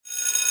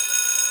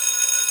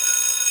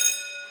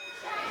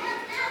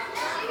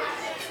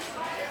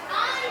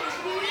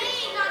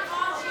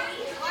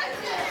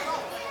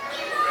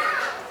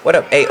What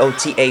up,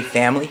 AOTA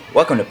family?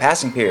 Welcome to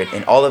Passing Period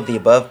and All of the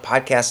Above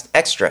Podcast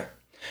Extra.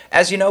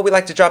 As you know, we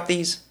like to drop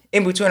these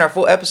in between our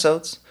full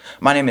episodes.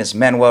 My name is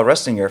Manuel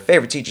Rustin, your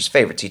favorite teacher's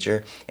favorite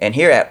teacher, and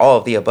here at All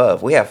of the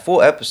Above, we have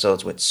full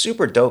episodes with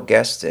super dope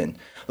guests and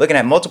looking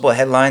at multiple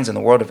headlines in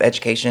the world of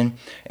education.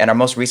 And our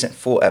most recent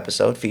full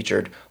episode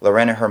featured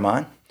Lorena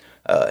Herman,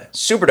 a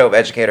super dope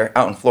educator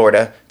out in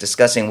Florida,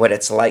 discussing what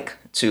it's like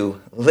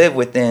to live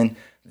within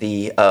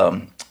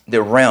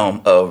the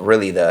realm of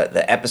really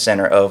the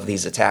epicenter of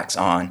these attacks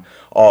on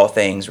all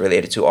things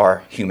related to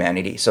our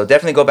humanity. So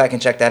definitely go back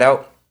and check that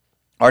out.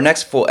 Our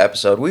next full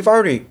episode, we've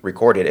already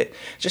recorded it.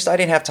 Just I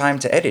didn't have time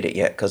to edit it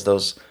yet because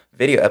those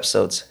video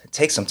episodes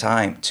take some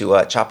time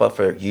to chop up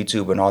for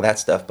YouTube and all that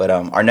stuff. But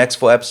our next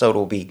full episode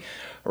will be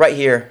right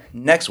here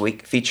next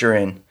week,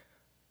 featuring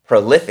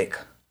prolific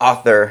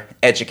author,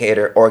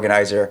 educator,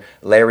 organizer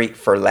Larry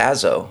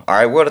Ferlazzo. All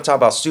right, we're going to talk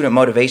about student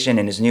motivation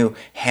and his new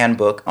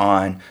handbook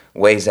on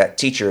ways that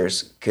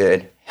teachers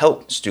could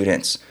help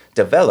students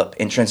develop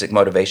intrinsic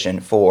motivation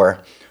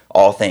for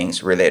all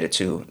things related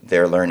to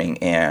their learning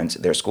and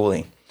their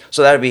schooling.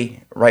 So that'll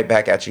be right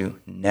back at you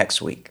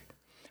next week.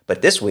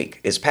 But this week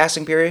is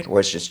Passing Period,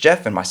 where it's just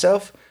Jeff and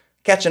myself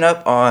catching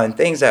up on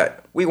things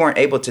that we weren't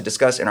able to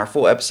discuss in our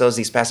full episodes.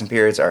 These passing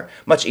periods are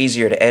much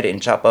easier to edit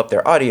and chop up.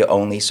 They're audio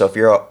only. So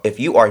if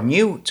you are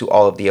new to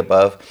all of the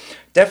above,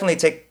 definitely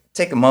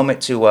take a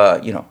moment to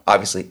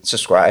obviously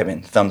subscribe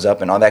and thumbs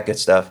up and all that good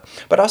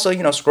stuff. But also,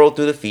 scroll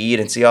through the feed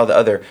and see all the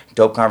other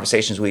dope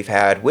conversations we've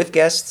had with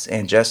guests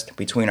and just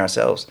between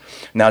ourselves.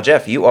 Now,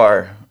 Jeff, you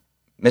are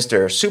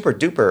Mr. Super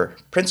Duper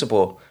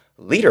Principal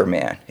Leader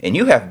Man, and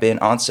you have been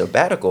on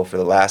sabbatical for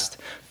the last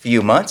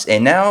few months,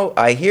 and now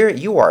I hear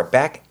you are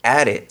back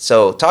at it.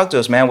 So talk to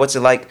us, man. What's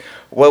it like?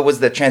 What was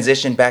the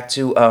transition back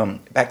to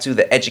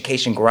the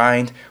education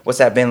grind? What's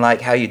that been like?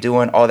 How you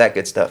doing? All that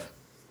good stuff.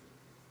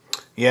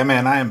 Yeah,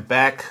 man, I am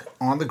back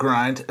on the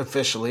grind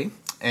officially,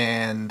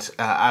 and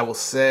I will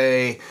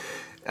say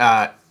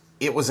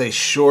it was a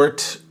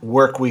short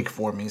work week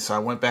for me. So I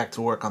went back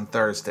to work on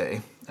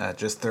Thursday.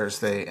 Just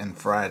Thursday and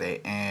Friday.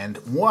 And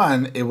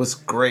it was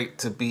great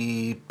to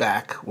be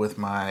back with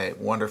my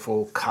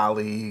wonderful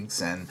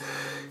colleagues and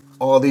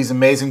all these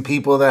amazing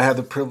people that I had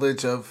the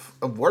privilege of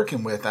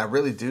working with. I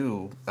really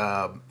do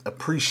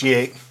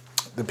appreciate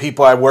the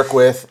people I work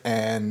with.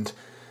 And,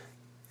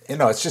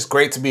 it's just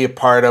great to be a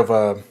part of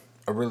a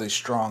really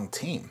strong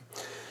team.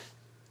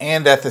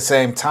 And at the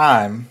same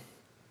time,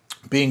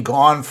 being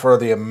gone for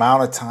the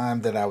amount of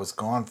time that I was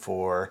gone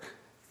for,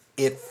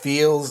 it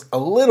feels a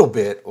little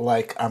bit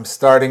like I'm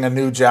starting a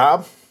new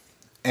job,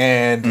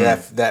 and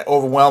that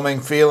overwhelming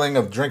feeling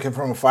of drinking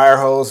from a fire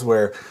hose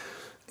where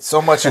so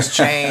much has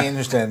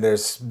changed and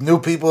there's new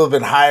people who have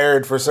been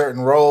hired for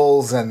certain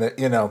roles, and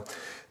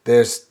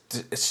it's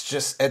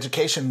just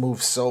education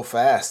moves so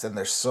fast and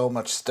there's so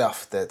much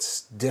stuff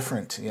that's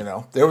different.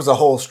 There was a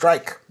whole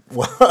strike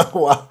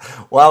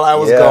while I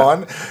was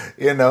gone.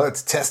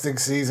 It's testing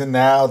season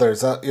now.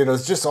 There's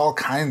it's just all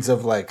kinds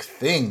of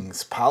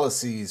things,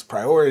 policies,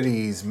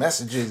 priorities,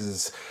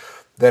 messages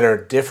that are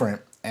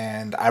different.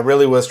 And I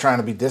really was trying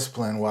to be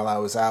disciplined while I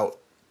was out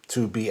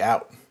to be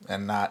out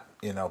and not,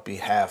 be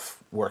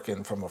half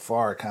working from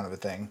afar kind of a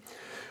thing,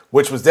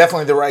 which was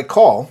definitely the right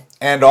call.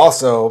 And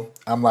also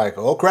I'm like,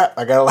 oh crap,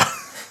 I got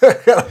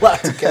a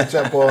lot to catch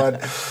up on.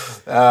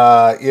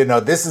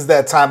 This is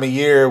that time of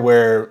year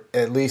where,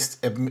 at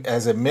least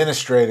as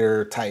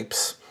administrator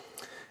types,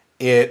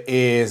 it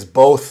is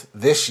both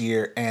this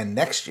year and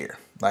next year.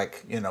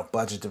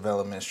 Budget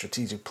development,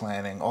 strategic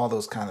planning, all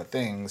those kind of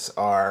things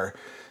are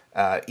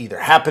either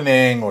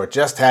happening or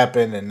just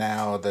happened, and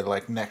now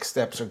the next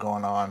steps are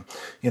going on.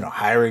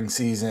 Hiring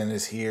season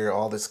is here,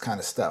 all this kind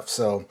of stuff.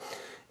 So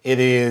it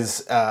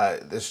is.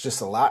 There's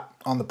just a lot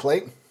on the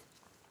plate.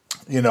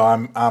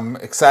 I'm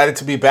excited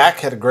to be back.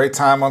 Had a great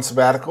time on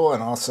sabbatical,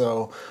 and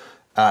also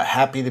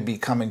happy to be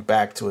coming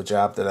back to a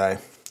job that I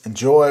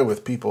enjoy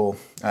with people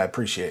I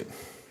appreciate.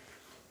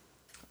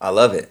 I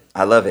love it.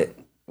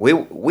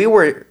 We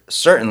were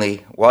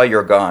certainly, while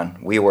you're gone,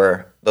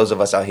 those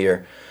of us out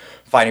here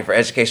fighting for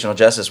educational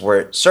justice,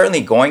 we're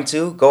certainly going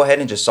to go ahead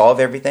and just solve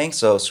everything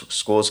so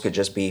schools could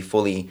just be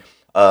fully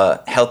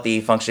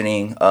healthy,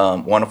 functioning,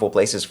 wonderful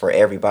places for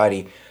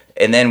everybody.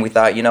 And then we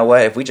thought, you know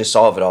what, if we just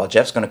solve it all,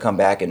 Jeff's going to come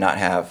back and not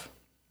have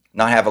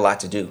a lot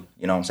to do.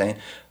 You know what I'm saying?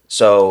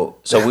 So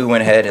we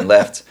went ahead and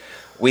left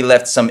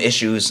some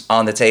issues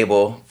on the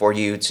table for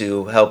you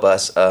to help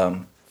us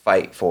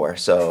fight for.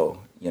 So,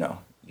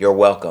 you're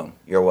welcome.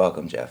 You're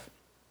welcome, Jeff.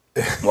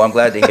 Well, I'm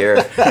glad to hear.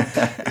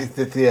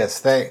 Yes,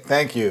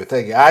 thank you.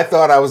 I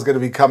thought I was going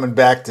to be coming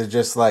back to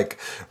just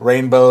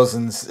rainbows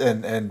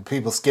and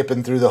people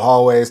skipping through the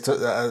hallways,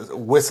 to,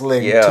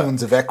 whistling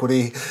tunes of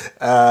equity,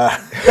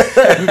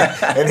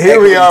 and here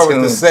we are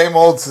with the same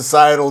old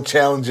societal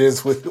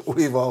challenges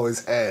we've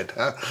always had.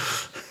 Huh?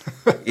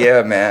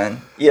 Yeah,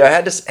 man. I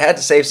had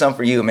to save some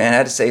for you, man. I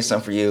had to save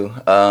some for you.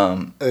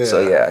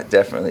 So yeah,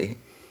 definitely.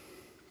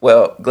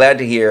 Well, glad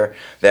to hear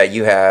that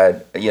you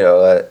had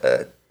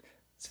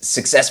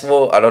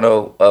successful. I don't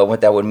know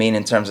what that would mean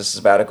in terms of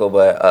sabbatical,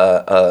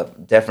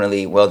 but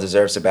definitely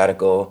well-deserved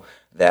sabbatical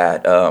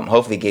that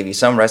hopefully gave you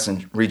some rest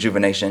and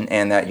rejuvenation,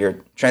 and that your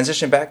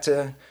transition back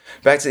to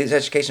these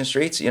education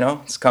streets.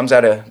 It comes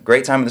at a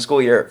great time of the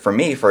school year for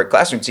me, for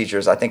classroom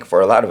teachers. I think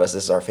for a lot of us,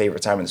 this is our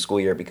favorite time of the school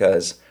year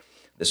because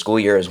the school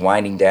year is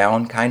winding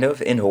down kind of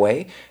in a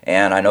way.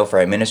 And I know for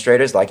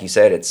administrators, like you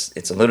said,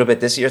 it's a little bit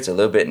this year, it's a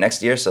little bit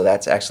next year. So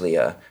that's actually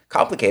a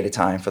complicated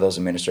time for those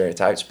administrative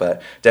types,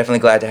 but definitely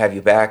glad to have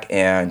you back,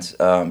 and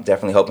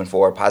definitely hoping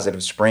for a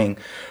positive spring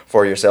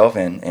for yourself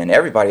and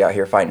everybody out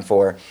here fighting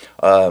for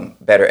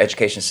better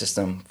education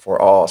system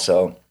for all.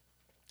 So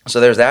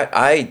there's that.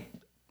 I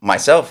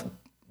myself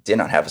did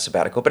not have a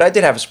sabbatical, but I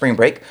did have a spring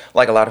break.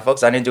 Like a lot of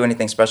folks, I didn't do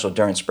anything special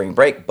during spring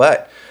break,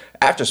 but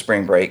after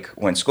spring break,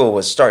 when school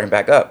was starting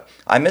back up,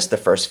 I missed the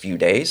first few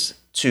days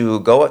to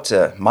go up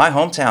to my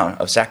hometown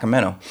of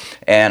Sacramento.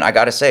 And I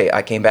got to say,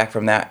 I came back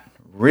from that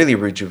really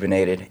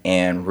rejuvenated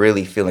and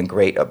really feeling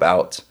great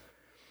about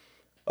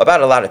a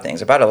lot of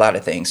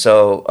things.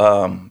 So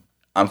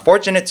I'm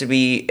fortunate to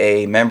be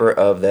a member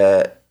of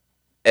the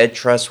Ed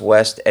Trust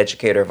West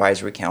Educator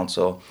Advisory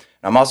Council.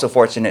 I'm also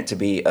fortunate to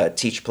be a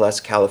Teach Plus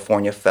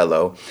California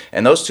Fellow.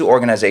 And those two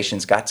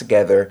organizations got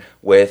together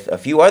with a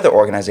few other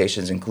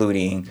organizations,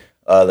 including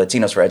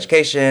Latinos for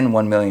Education,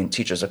 1 Million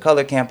Teachers of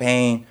Color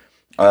Campaign,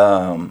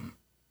 the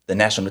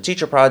National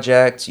Teacher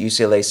Project,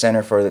 UCLA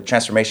Center for the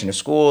Transformation of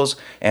Schools,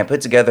 and put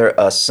together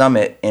a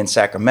summit in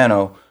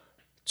Sacramento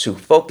to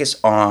focus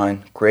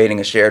on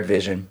creating a shared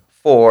vision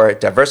for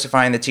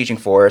diversifying the teaching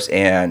force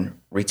and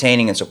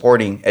retaining and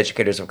supporting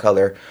educators of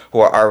color who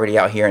are already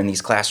out here in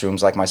these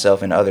classrooms like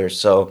myself and others.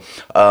 So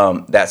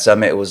that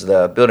summit was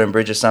the Building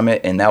Bridges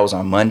Summit, and that was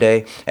on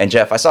Monday. And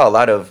Jeff, I saw a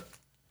lot of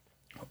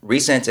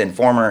recent and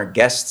former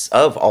guests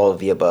of all of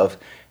the above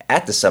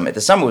at the summit. The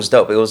summit was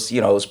dope. It was,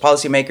 it was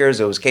policymakers,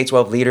 it was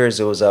K-12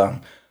 leaders, it was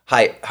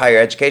higher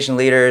education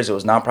leaders, it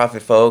was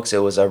nonprofit folks, it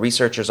was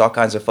researchers, all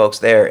kinds of folks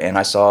there. And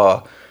I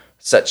saw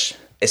such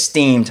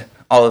esteemed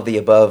all of the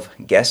above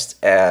guests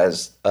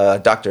as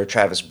Dr.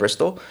 Travis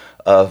Bristol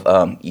of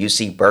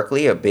UC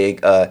Berkeley, a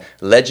big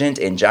legend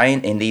and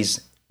giant in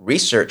these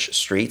research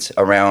streets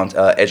around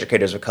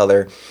educators of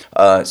color.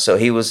 So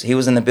he was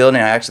in the building.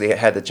 I actually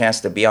had the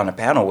chance to be on a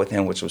panel with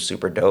him, which was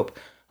super dope.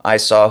 I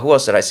saw, who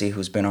else did I see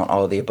who's been on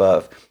all of the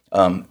above?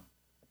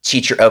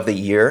 Teacher of the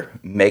Year,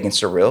 Megan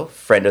Surreal,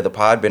 friend of the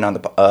pod, been on the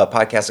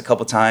podcast a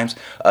couple times.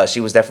 She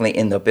was definitely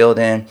in the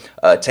building.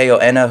 Teo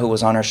Enna, who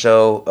was on our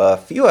show a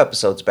few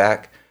episodes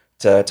back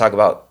to talk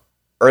about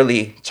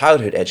early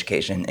childhood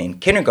education and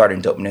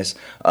kindergarten dopeness.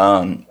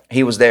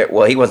 He was there.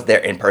 Well, he wasn't there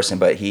in person,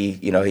 but he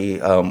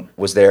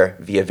was there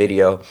via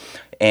video.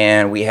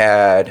 And we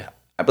had,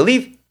 I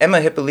believe, Emma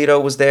Hippolito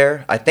was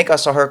there. I think I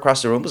saw her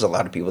across the room. There was a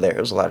lot of people there.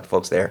 There was a lot of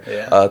folks there.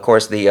 Yeah. Of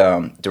course,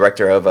 the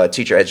director of a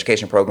teacher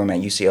education program at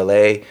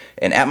UCLA.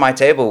 And at my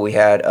table, we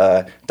had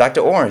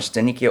Dr. Orange,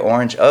 Danikia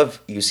Orange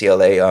of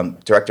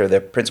UCLA, director of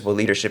the Principal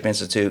Leadership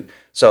Institute.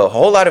 So a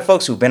whole lot of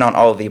folks who've been on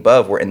all of the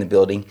above were in the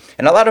building.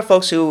 And a lot of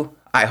folks who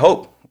I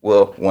hope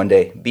will one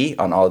day be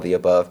on all of the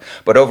above.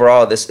 But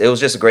overall, it was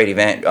just a great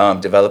event,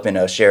 developing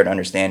a shared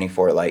understanding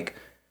for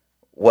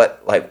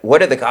what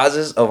are the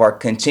causes of our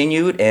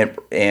continued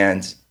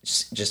and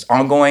just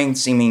ongoing,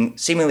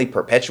 seemingly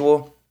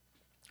perpetual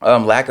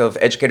lack of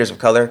educators of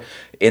color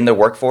in the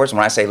workforce.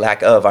 When I say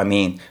lack of, I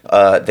mean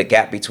the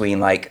gap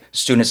between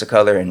students of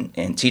color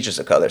and teachers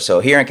of color. So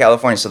here in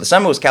California, so the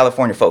summit was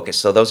California focused.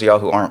 So those of y'all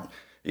who aren't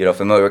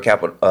familiar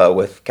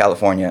with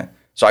California.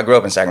 So I grew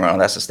up in Sacramento.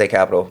 That's the state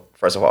capital,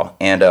 first of all.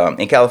 And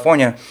in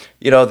California,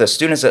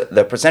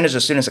 the percentage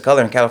of students of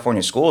color in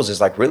California schools is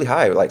really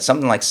high,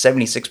 something like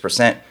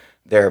 76%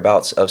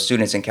 thereabouts of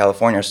students in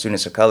California are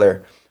students of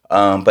color.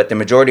 But the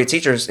majority of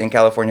teachers in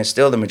California,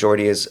 still the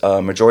majority is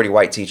majority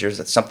white teachers.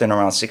 That's something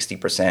around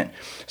 60%.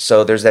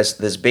 So there's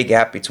this big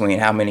gap between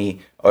how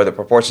many are the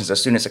proportions of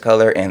students of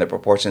color and the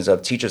proportions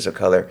of teachers of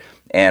color.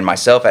 And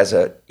myself as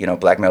a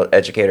black male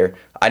educator,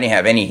 I didn't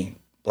have any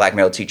black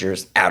male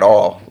teachers at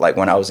all,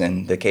 when I was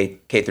in the K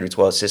through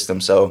 12 system.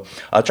 So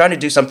trying to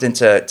do something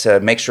to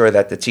make sure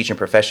that the teaching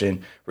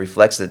profession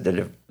reflects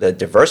the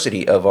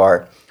diversity of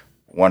our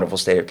wonderful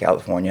state of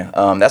California.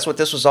 That's what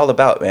this was all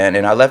about, man.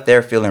 And I left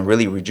there feeling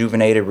really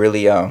rejuvenated,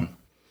 really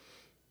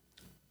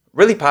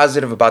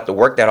positive about the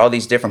work that all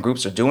these different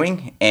groups are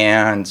doing,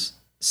 and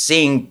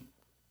seeing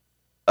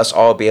us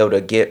all be able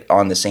to get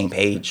on the same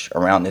page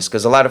around this,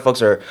 because a lot of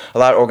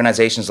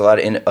organizations, a lot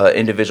of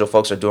individual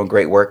folks are doing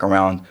great work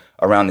around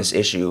this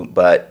issue,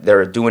 but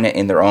they're doing it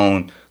in their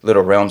own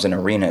little realms and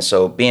arenas.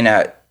 So being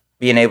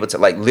able to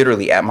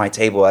literally at my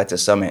table at the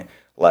summit,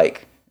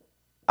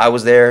 I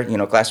was there,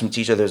 classroom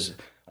teacher. There's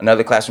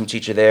another classroom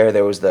teacher there.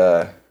 There was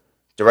the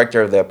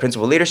director of the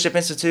Principal Leadership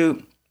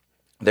Institute.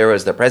 There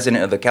was the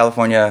president of the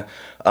California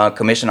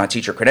Commission on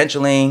Teacher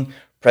Credentialing.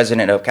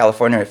 President of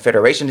California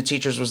Federation of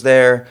Teachers was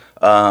there.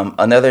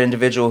 Another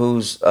individual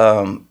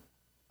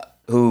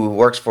who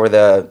works for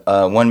the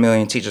 1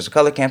 Million Teachers of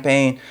Color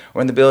campaign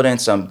were in the building.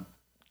 Some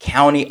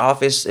county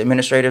office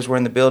administrators were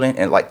in the building,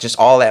 and like just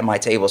all at my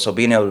table. So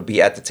being able to be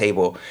at the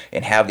table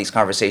and have these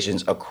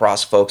conversations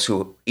across folks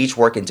who each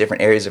work in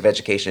different areas of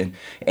education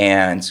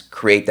and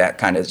create that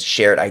kind of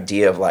shared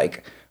idea of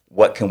like,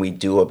 what can we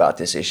do about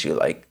this issue?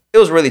 Like, it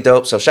was really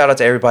dope. So shout out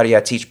to everybody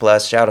at Teach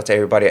Plus, shout out to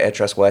everybody at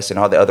EdTrust West and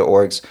all the other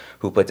orgs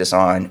who put this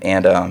on.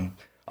 And I'm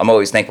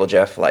always thankful,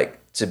 Jeff, like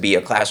to be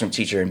a classroom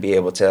teacher and be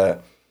able to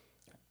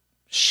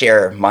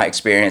share my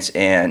experience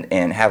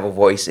and have a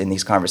voice in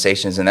these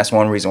conversations. And that's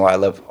one reason why I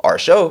love our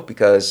show,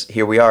 because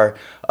here we are,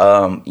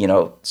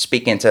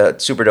 speaking to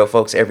super dope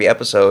folks every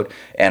episode.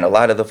 And a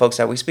lot of the folks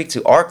that we speak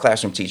to are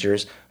classroom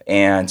teachers,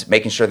 and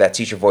making sure that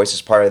teacher voice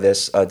is part of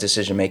this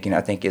decision making,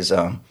 I think is,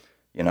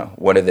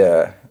 one of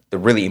the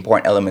really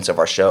important elements of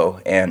our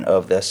show and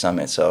of the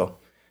summit. So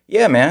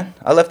yeah, man,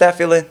 I left that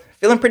feeling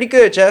pretty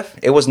good, Jeff.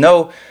 It was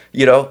no,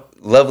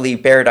 lovely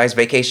paradise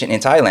vacation in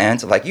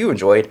Thailand like you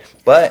enjoyed,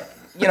 but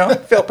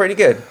felt pretty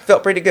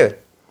good.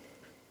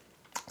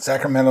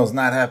 Sacramento's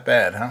not half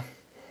bad, huh?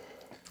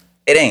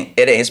 It ain't.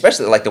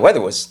 Especially like the weather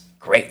was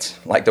great.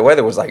 Like the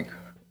weather was like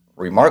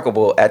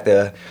remarkable at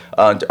the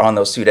on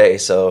those 2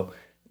 days. So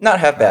not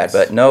half bad,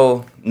 but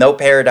no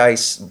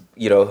paradise,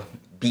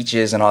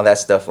 beaches and all that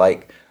stuff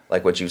like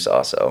what you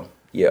saw. So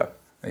yeah.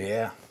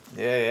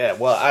 Yeah.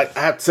 Well, I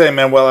have to say,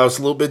 man, I was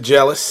a little bit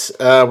jealous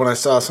when I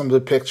saw some of the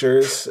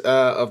pictures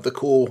of the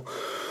cool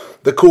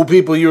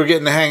people you were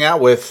getting to hang out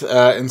with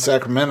in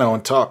Sacramento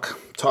and talk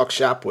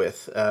shop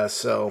with.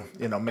 So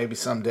maybe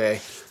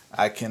someday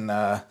I can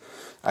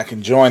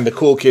join the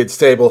cool kids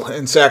table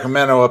in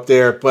Sacramento up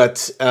there.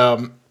 But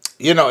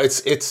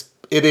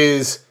it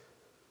is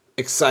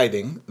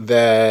exciting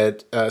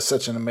that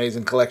such an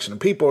amazing collection of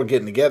people are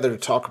getting together to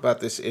talk about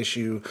this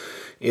issue.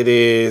 It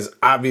is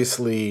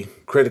obviously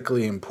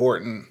critically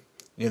important.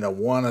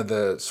 One of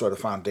the sort of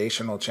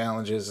foundational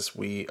challenges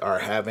we are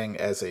having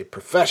as a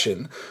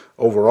profession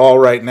overall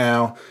right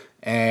now.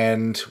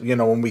 And,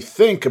 when we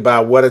think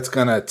about what it's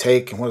going to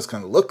take and what it's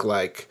going to look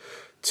like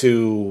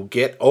to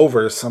get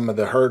over some of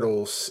the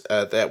hurdles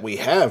that we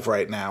have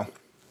right now,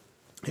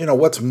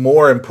 what's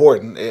more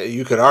important?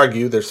 You could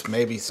argue there's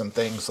maybe some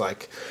things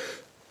like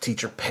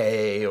teacher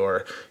pay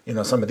or,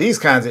 some of these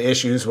kinds of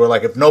issues where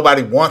like if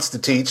nobody wants to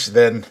teach,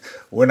 then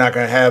we're not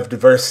going to have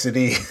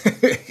diversity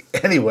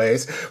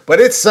anyways.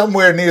 But it's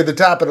somewhere near the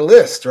top of the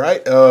list,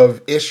 right,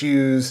 of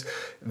issues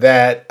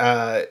that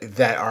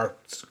are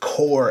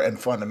core and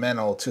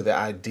fundamental to the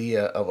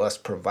idea of us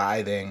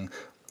providing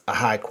a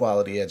high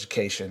quality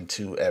education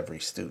to every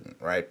student,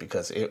 right?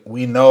 Because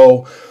we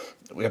know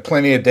we have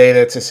plenty of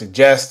data to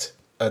suggest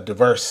a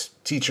diverse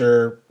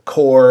teacher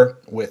core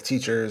with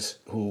teachers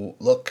who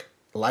look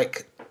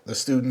like the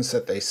students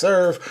that they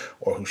serve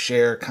or who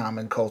share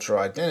common cultural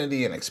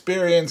identity and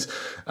experience,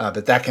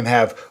 that can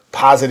have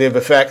positive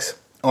effects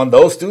on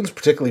those students,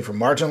 particularly for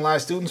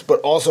marginalized students, but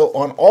also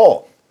on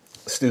all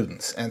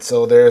students. And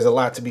so there's a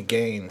lot to be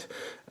gained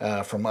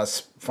from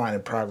us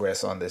finding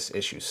progress on this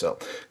issue. So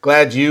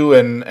glad you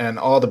and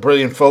all the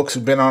brilliant folks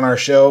who've been on our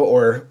show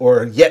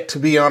or yet to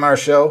be on our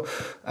show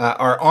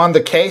are on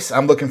the case.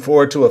 I'm looking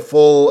forward to a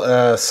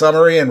full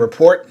summary and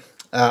report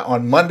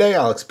on Monday.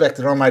 I'll expect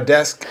it on my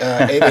desk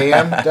 8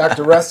 a.m.,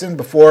 Dr. Rustin,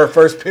 before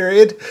first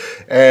period.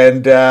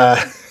 And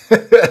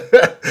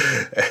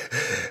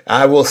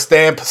I will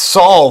stamp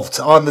solved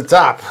on the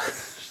top.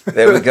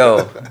 There we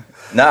go.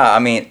 I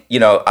mean,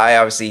 I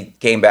obviously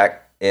came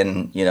back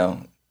and,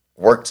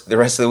 worked the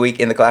rest of the week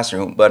in the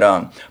classroom, but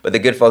the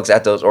good folks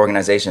at those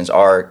organizations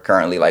are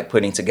currently like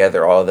putting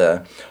together all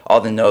the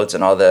notes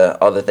and all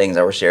the things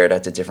that were shared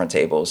at the different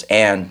tables,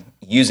 and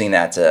using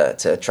that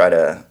to try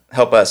to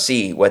help us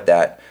see what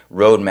that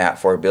roadmap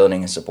for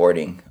building and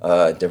supporting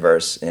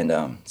diverse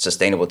and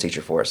sustainable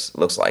teacher force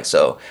looks like.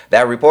 So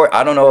that report,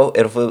 I don't know,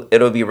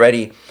 it'll be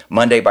ready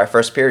Monday by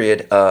first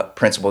period,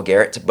 Principal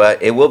Garrett,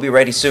 but it will be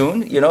ready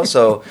soon,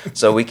 so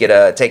we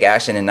could take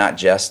action and not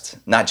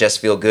just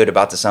feel good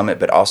about the summit,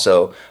 but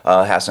also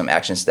have some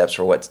action steps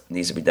for what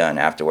needs to be done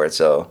afterwards.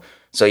 So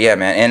yeah,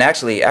 man. And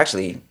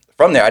actually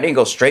from there, I didn't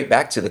go straight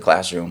back to the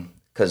classroom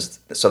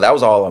so that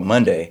was all on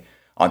Monday.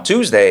 On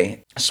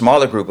Tuesday, a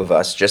smaller group of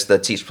us, just the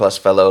Teach Plus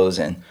fellows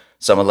and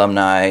some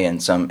alumni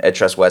and some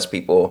EdTrust West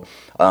people,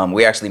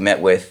 we actually met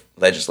with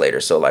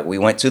legislators. So like we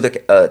went to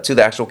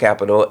the actual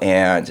Capitol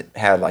and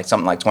had like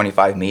something like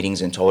 25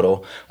 meetings in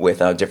total with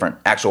different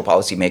actual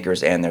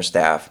policymakers and their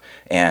staff,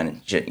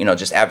 and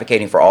just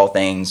advocating for all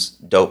things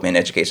dope in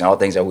education, all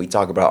things that we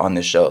talk about on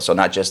this show. So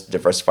not just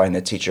diversifying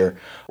the teacher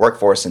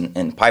workforce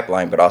and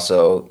pipeline, but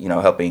also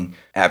helping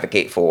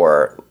advocate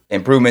for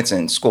improvements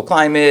in school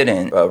climate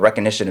and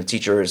recognition of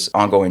teachers'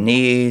 ongoing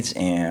needs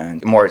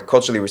and more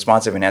culturally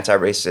responsive and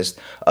anti-racist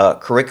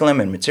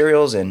curriculum and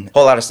materials and a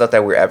whole lot of stuff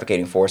that we're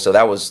advocating for. So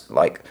that was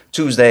like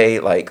Tuesday,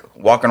 like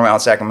walking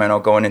around Sacramento,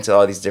 going into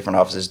all these different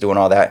offices, doing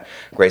all that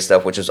great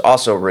stuff, which was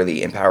also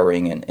really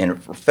empowering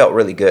and felt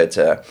really good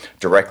to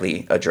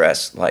directly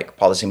address like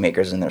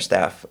policymakers and their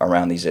staff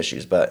around these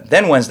issues. But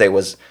then Wednesday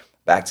was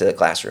back to the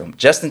classroom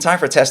just in time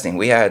for testing.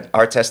 We had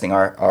our testing,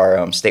 our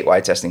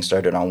statewide testing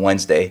started on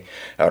Wednesday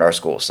at our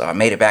school. So I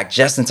made it back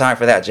just in time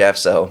for that, Jeff.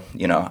 So,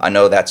 I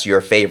know that's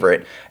your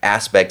favorite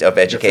aspect of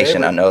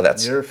education. I know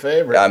that's your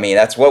favorite. I mean,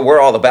 that's what we're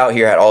all about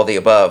here at All the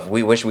Above.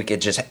 We wish we could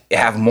just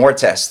have more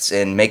tests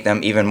and make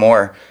them even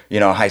more,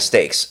 high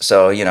stakes.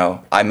 So,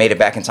 I made it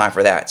back in time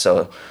for that.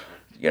 So,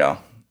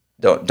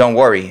 don't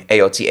worry,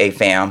 AOTA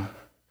fam.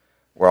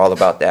 We're all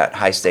about that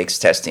high stakes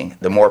testing.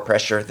 The more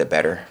pressure, the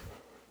better.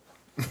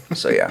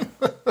 So, yeah.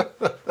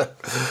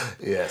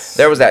 Yes.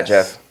 There was that,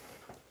 Jeff.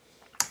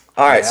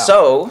 All right. Yeah.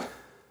 So,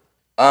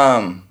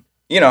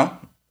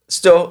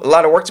 still a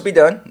lot of work to be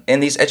done in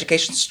these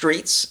education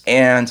streets.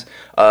 And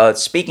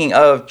speaking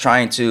of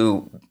trying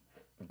to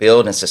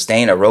build and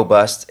sustain a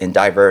robust and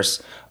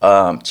diverse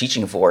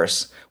teaching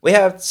force, we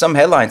have some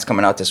headlines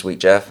coming out this week,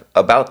 Jeff,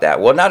 about that.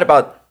 Well, not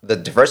about the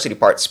diversity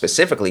part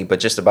specifically, but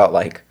just about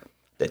like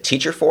the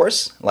teacher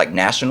force, like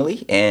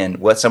nationally, and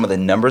what some of the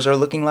numbers are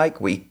looking like.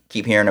 We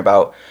keep hearing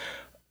about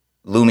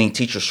looming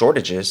teacher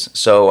shortages.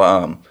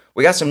 So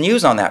we got some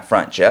news on that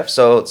front, Jeff.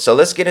 So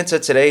let's get into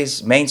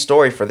today's main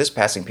story for this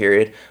passing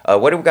period.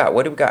 What do we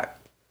got?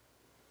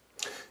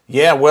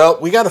 Yeah, well,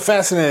 we got a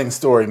fascinating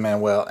story,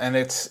 Manuel, and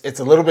it's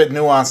a little bit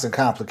nuanced and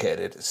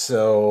complicated.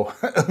 So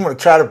I'm going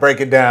to try to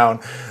break it down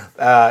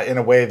in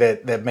a way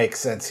that makes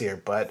sense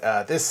here.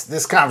 But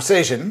this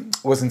conversation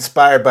was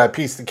inspired by a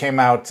piece that came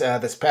out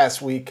this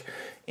past week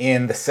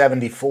in the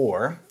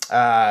 74,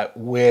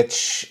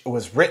 which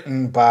was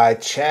written by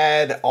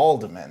Chad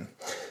Alderman.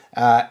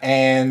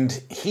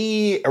 And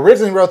he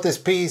originally wrote this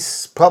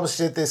piece, published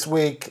it this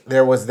week.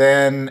 There was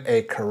then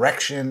a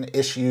correction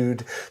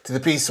issued to the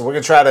piece. So we're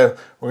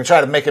gonna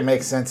try to make it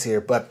make sense here.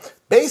 But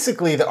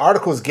basically, the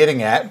article is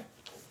getting at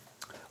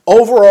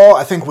overall.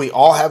 I think we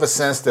all have a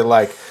sense that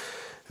like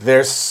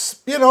there's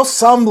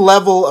some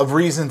level of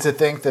reason to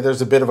think that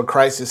there's a bit of a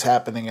crisis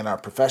happening in our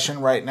profession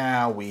right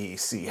now. We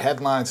see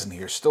headlines and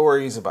hear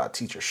stories about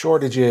teacher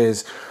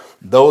shortages.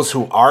 Those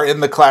who are in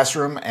the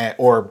classroom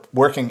or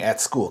working at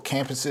school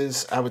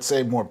campuses, I would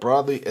say more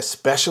broadly,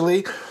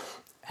 especially,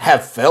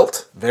 have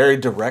felt very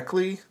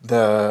directly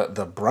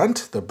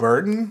the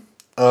burden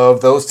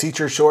of those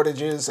teacher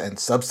shortages and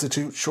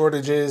substitute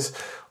shortages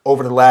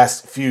over the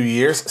last few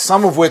years,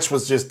 some of which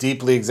was just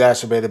deeply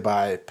exacerbated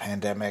by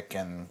pandemic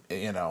and,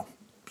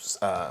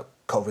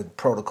 COVID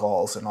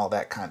protocols and all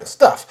that kind of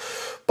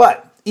stuff.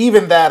 But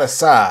even that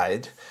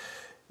aside,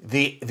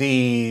 the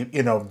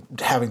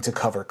having to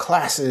cover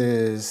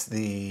classes,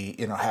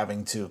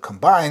 having to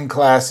combine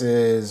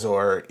classes,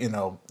 or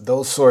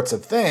those sorts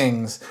of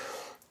things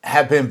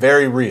have been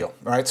very real,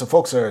 right? So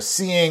folks are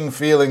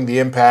feeling the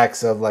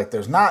impacts of like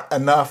there's not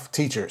enough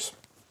teachers,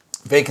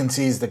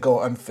 vacancies that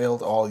go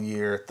unfilled all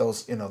year,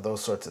 those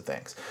sorts of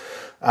things.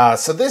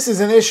 So this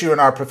is an issue in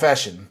our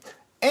profession.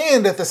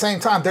 And at the same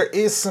time, there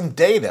is some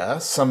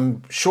data,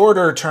 some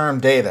shorter term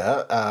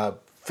data,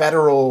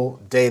 federal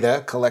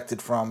data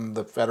collected from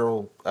the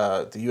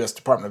U.S.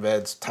 Department of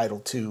Ed's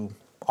Title II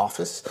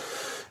office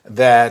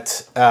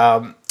that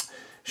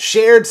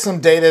shared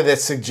some data that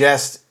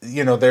suggests,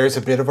 there's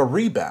a bit of a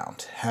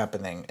rebound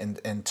happening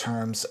in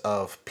terms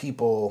of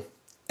people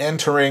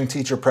entering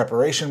teacher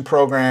preparation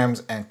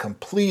programs and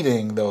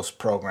completing those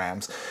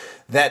programs.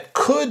 That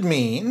could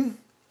mean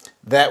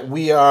that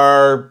we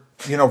are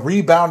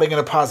rebounding in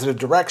a positive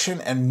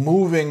direction and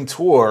moving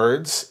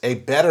towards a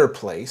better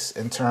place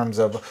in terms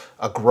of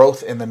a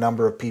growth in the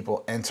number of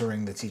people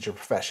entering the teacher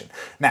profession.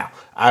 Now,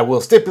 I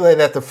will stipulate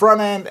at the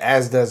front end,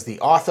 as does the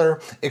author,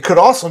 it could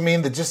also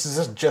mean that this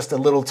is just a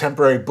little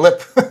temporary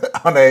blip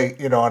on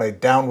a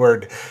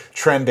downward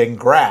trending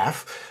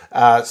graph.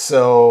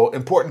 So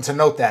important to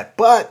note that,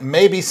 but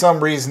maybe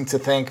some reason to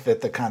think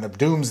that the kind of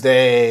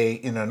doomsday,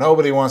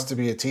 nobody wants to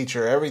be a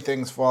teacher,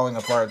 everything's falling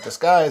apart, the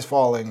sky is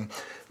falling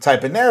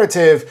type of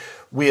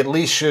narrative, we at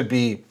least should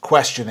be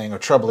questioning or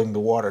troubling the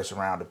waters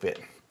around a bit.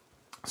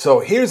 So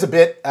here's a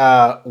bit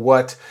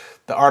what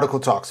the article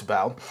talks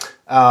about.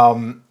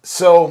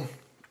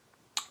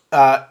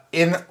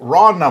 In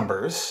raw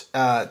numbers,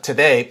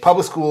 today,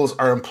 public schools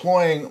are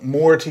employing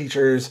more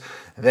teachers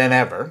than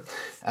ever.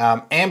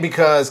 And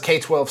because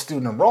K-12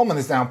 student enrollment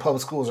is down,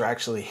 public schools are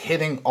actually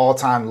hitting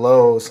all-time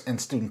lows in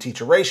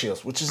student-teacher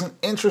ratios, which is an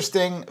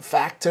interesting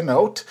fact to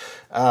note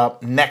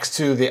next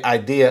to the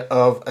idea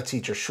of a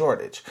teacher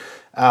shortage.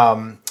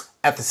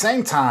 At the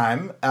same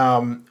time,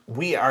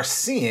 we are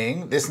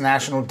seeing this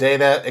national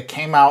data. It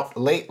came out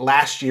late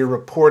last year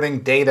reporting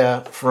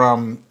data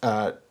from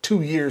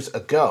 2 years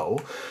ago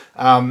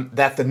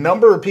that the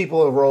number of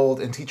people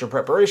enrolled in teacher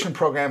preparation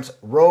programs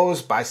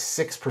rose by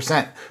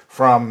 6%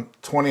 from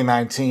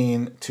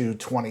 2019 to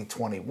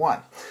 2021.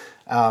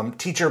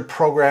 Teacher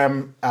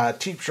preparation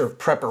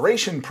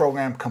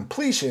program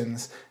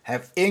completions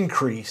have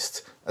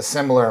increased a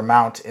similar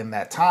amount in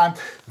that time.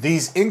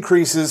 These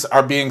increases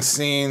are being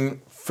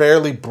seen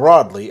fairly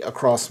broadly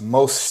across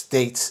most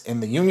states in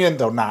the union,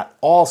 though not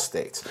all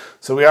states.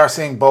 So we are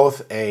seeing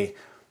both a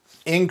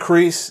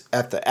increase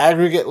at the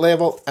aggregate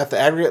level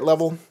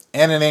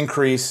and an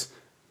increase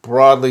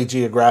broadly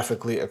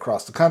geographically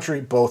across the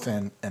country, both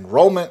in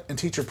enrollment in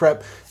teacher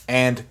prep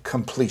and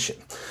completion.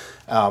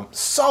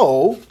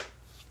 So,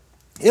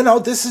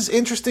 this is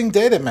interesting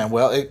data,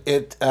 Manuel.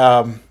 It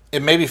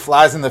maybe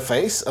flies in the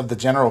face of the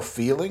general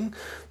feeling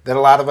that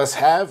a lot of us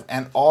have,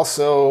 and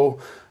also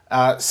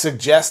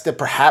suggests that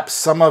perhaps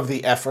some of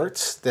the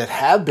efforts that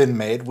have been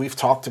made, we've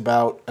talked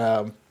about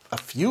a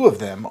few of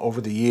them over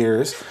the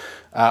years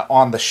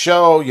on the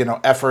show,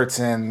 efforts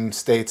in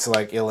states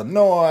like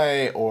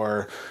Illinois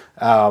or,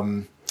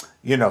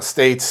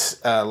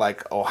 states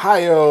like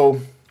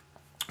Ohio,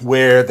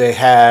 where they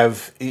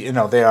have,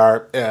 they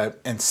are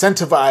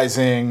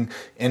incentivizing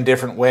in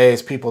different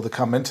ways people to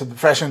come into the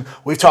profession.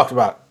 We've talked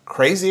about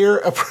crazier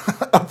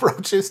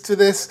approaches to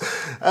this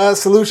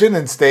solution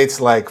in states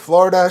like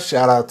Florida.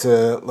 Shout out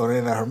to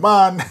Lorena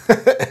Herman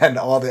and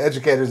all the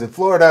educators in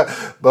Florida,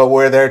 but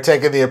where they're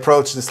taking the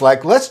approach that's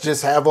like, let's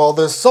just have all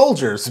the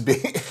soldiers be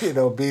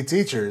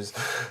teachers.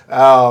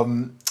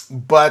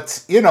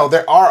 But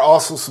there are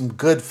also some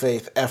good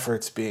faith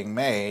efforts being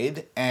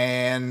made,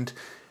 and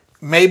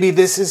maybe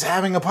this is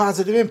having a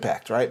positive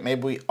impact, right?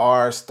 Maybe we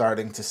are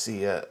starting to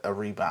see a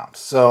rebound.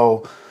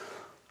 So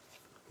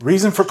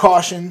reason for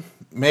caution,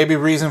 maybe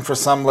reason for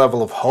some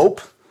level of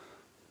hope.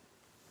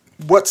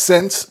 What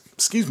sense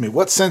do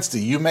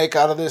you make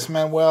out of this,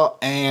 Manuel?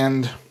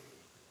 And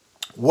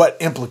what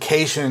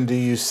implication do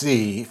you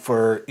see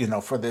for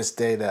this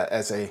data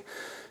as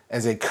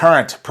a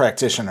current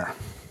practitioner?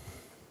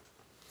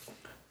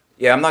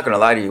 Yeah, I'm not gonna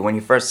lie to you. When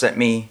you first sent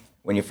me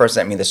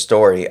the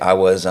story, I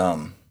was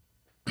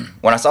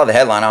when I saw the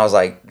headline, I was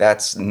like,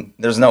 there's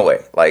no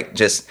way. Like,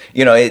 just,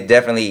 it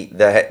definitely,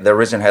 the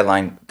original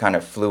headline kind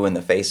of flew in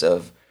the face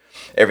of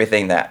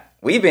everything that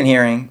we've been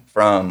hearing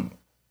from,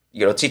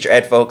 teacher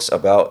ed folks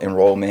about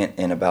enrollment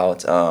and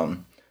about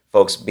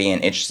folks being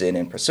interested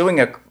in pursuing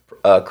a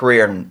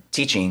career in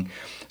teaching.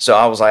 So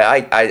I was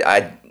like,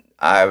 I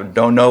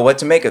don't know what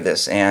to make of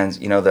this. And,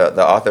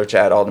 the author,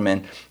 Chad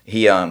Alderman,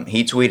 he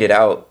tweeted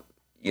out,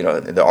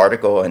 the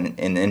article, and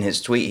in his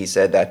tweet, he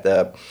said that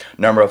the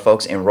number of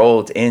folks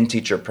enrolled in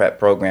teacher prep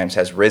programs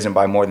has risen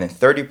by more than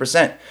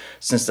 30%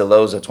 since the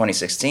lows of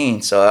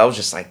 2016. So I was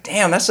just like,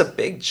 damn, that's a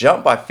big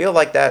jump. I feel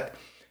like that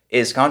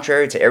is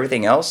contrary to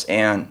everything else,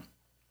 and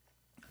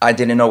I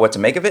didn't know what to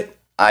make of it.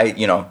 Part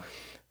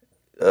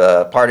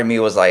of me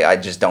was like, I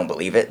just don't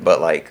believe it,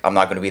 but like, I'm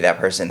not going to be that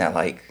person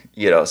that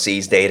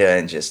sees data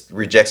and just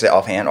rejects it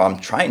offhand. Or I'm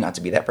trying not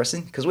to be that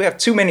person, because we have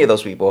too many of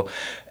those people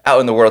out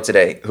in the world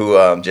today who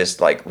just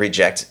like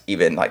reject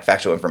even like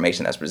factual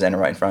information that's presented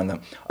right in front of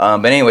them.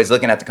 But anyways,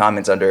 looking at the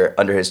comments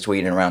under his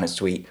tweet and around his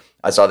tweet,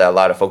 I saw that a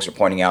lot of folks were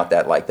pointing out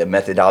that like the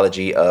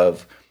methodology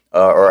of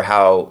or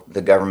how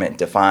the government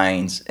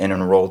defines an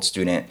enrolled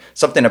student,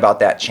 something about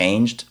that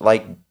changed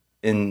like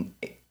in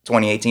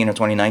 2018 or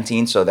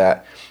 2019, so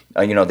that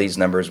these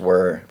folks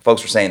were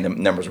saying the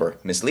numbers were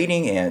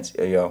misleading. And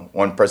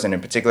one person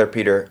in particular,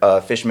 Peter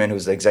Fishman,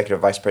 who's the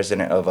executive vice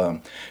president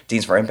of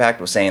Deans for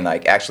Impact, was saying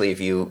like, actually, if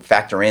you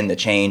factor in the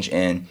change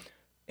in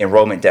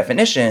enrollment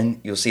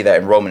definition, you'll see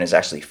that enrollment is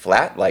actually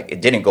flat. Like,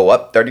 it didn't go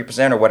up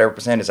 30% or whatever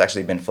percent. It's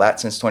actually been flat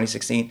since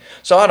 2016.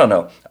 So I don't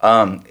know.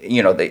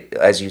 They,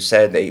 as you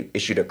said, they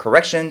issued a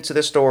correction to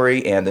the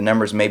story, and the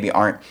numbers maybe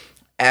aren't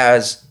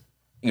as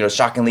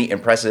shockingly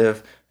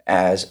impressive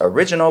as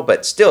original,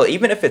 but still,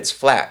 even if it's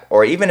flat,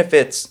 or even if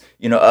it's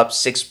up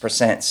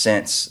 6%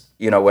 since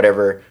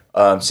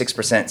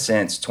 6%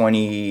 since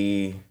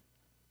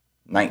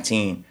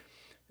 2019,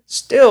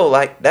 still,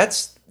 like,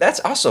 that's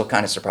also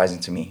kind of surprising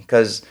to me,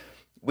 because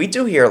we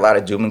do hear a lot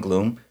of doom and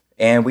gloom,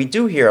 and we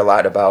do hear a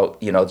lot about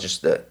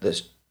just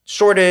the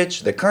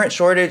shortage, the current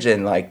shortage,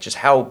 and like just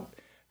how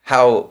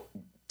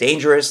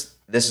dangerous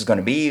this is going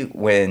to be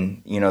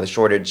when the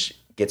shortage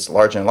gets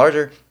larger and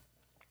larger.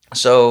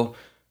 So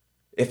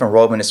if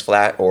enrollment is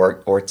flat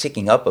or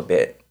ticking up a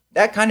bit,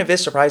 that kind of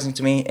is surprising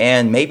to me.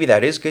 And maybe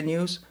that is good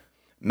news.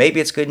 Maybe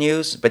it's good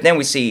news. But then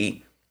we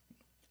see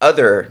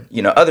other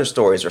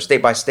stories or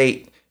state by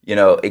state,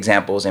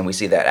 examples, and we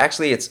see that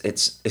actually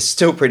it's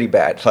still pretty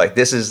bad. Like,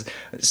 this is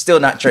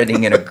still not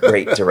trending in a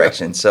great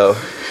direction. So,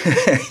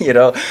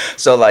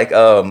 so like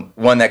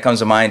one that comes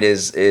to mind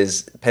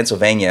is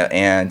Pennsylvania,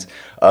 and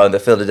the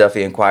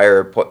Philadelphia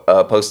Inquirer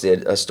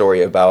posted a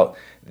story about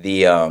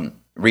the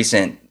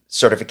recent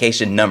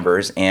certification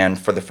numbers, and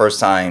for the first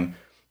time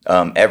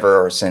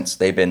ever, or since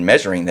they've been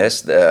measuring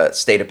this, the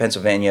state of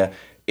Pennsylvania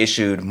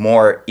issued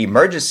more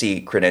emergency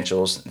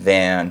credentials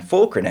than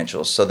full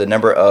credentials. So the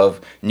number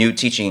of new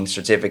teaching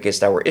certificates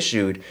that were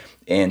issued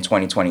in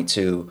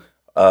 2022,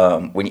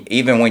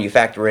 when you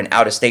factor in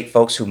out-of-state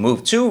folks who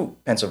moved to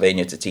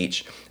Pennsylvania to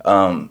teach,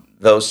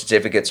 those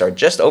certificates are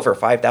just over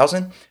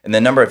 5,000, and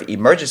the number of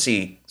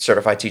emergency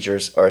certified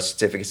teachers or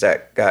certificates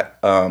that got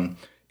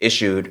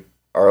issued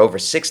are over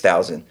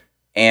 6,000.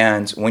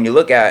 And when you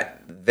look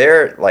at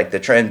the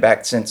trend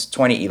back since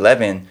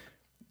 2011,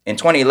 in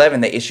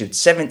 2011 they issued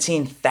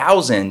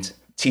 17,000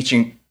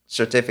 teaching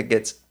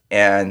certificates,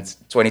 and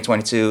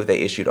 2022 they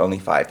issued only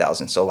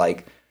 5,000. So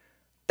like,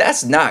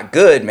 that's not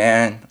good,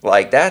 man.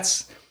 Like,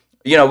 that's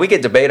we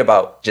could debate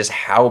about just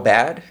how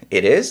bad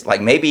it is.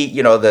 Like maybe,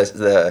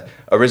 the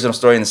original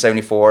story in the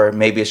 74,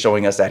 maybe it's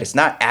showing us that it's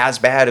not as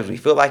bad as we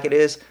feel like it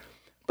is.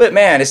 But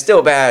man, it's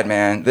still bad,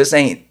 man. This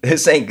ain't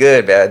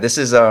good, man. This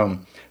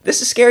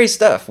is scary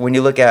stuff when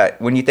you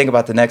think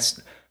about the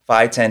next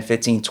 5, 10,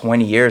 15,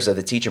 20 years of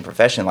the teaching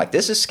profession. Like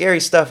this is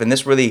scary stuff. And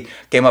this really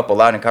came up a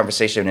lot in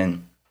conversation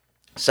in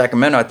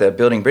Sacramento at the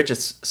Building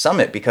Bridges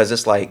Summit, because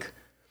it's like,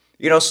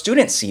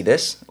 students see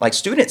this. Like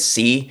students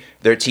see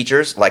their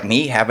teachers, like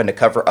me, having to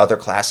cover other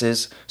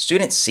classes.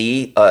 Students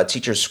see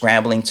teachers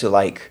scrambling to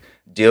like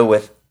deal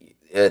with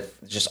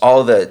just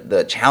all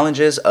the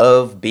challenges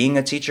of being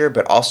a teacher,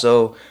 but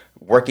also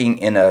working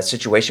in a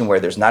situation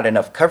where there's not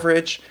enough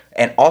coverage,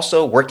 and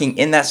also working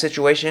in that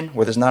situation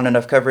where there's not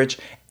enough coverage,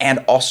 and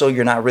also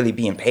you're not really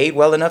being paid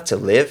well enough to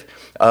live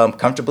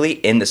comfortably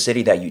in the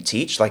city that you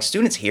teach. Like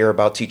students hear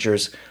about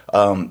teachers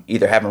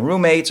either having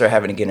roommates or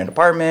having to get an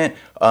apartment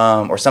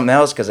or something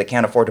else because they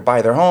can't afford to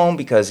buy their home,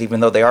 because even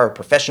though they are a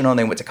professional and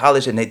they went to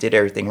college and they did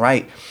everything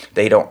right,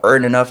 they don't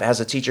earn enough as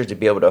a teacher to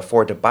be able to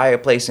afford to buy a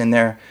place in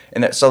there.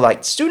 And so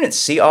like students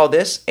see all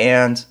this,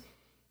 and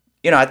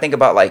I think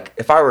about like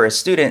if I were a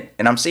student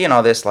and I'm seeing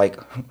all this, like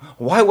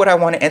why would I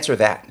want to enter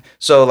that?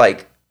 So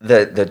like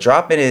the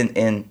drop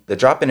in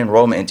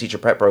enrollment in teacher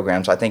prep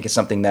programs, I think is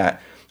something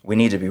that we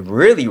need to be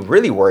really,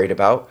 really worried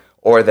about.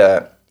 Or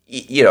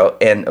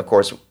and of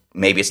course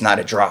maybe it's not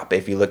a drop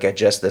if you look at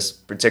just this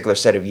particular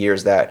set of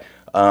years that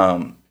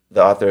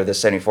the author of the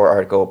 74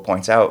 article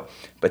points out.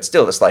 But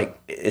still, it's like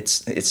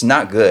it's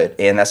not good,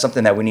 and that's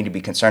something that we need to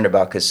be concerned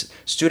about, because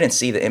students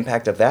see the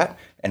impact of that,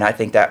 and I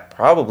think that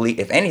probably,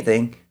 if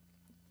anything,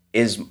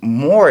 is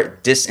more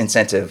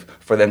disincentive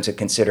for them to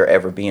consider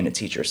ever being a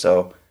teacher.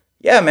 So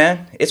yeah,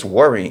 man, it's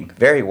worrying,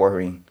 very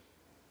worrying.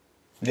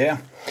 Yeah.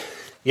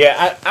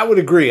 I would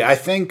agree. I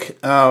think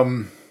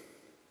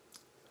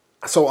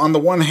so. On the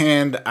one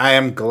hand, I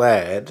am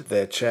glad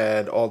that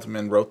Chad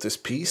Alderman wrote this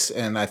piece,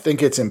 and I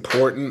think it's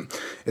important,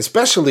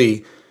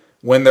 especially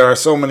when there are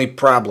so many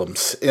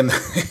problems in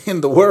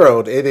in the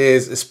world. It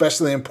is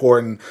especially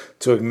important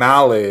to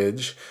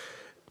acknowledge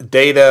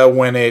data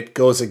when it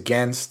goes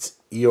against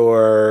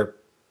your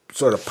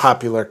sort of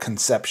popular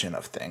conception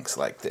of things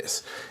like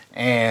this.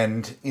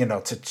 And,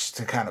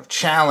 to kind of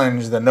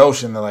challenge the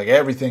notion that like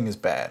everything is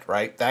bad,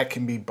 right? That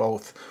can be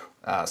both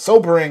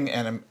sobering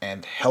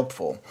and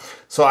helpful.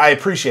 So I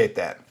appreciate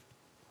that.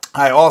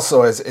 I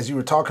also, as you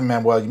were talking,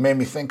 Manuel, you made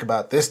me think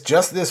about this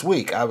just this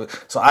week.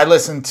 I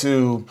listen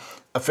to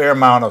a fair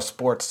amount of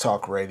sports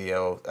talk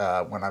radio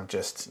when I'm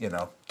just,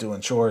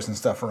 doing chores and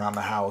stuff around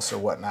the house or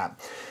whatnot.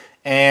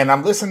 And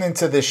I'm listening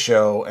to this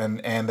show,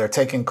 and they're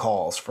taking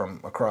calls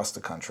from across the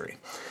country.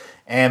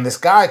 And this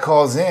guy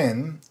calls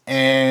in,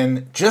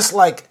 and just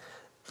like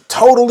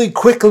totally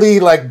quickly,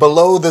 like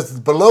below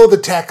the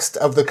text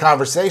of the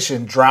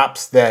conversation,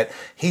 drops that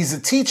he's a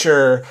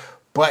teacher,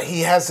 but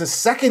he has a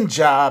second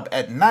job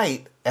at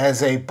night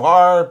as a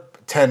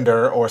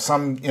bartender or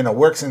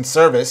works in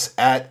service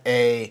at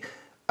a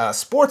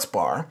sports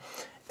bar.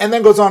 And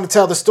then goes on to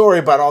tell the story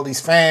about all these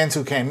fans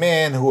who came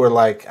in who were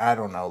like, I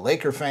don't know,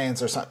 Laker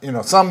fans or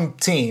some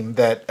team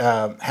that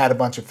had a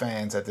bunch of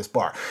fans at this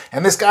bar.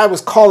 And this guy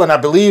was calling, I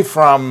believe,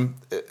 from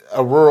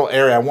a rural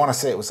area. I want to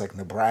say it was like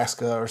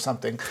Nebraska or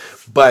something.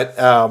 But,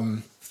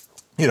 don't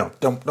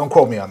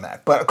quote me on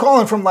that. But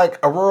calling from like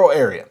a rural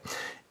area.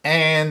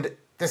 And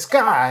this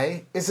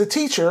guy is a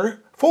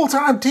teacher,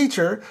 full-time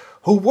teacher,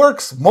 who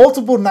works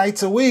multiple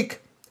nights a week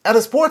at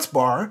a sports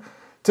bar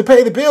to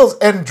pay the bills,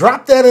 and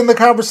drop that in the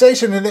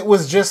conversation. And it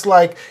was just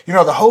like,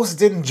 the host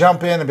didn't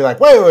jump in and be like,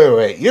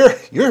 wait,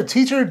 you're a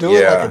teacher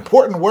doing like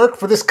important work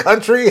for this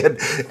country, and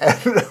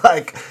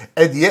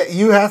yet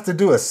you have to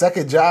do a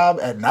second job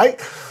at night,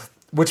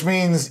 which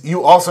means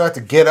you also have to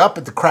get up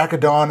at the crack of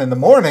dawn in the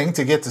morning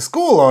to get to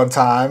school on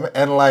time.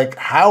 And like,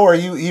 how are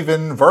you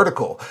even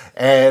vertical?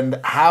 And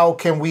how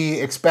can we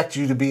expect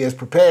you to be as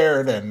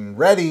prepared and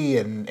ready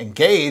and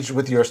engaged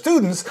with your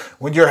students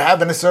when you're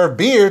having to serve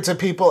beer to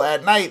people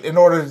at night in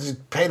order to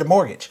pay the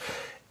mortgage?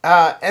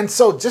 And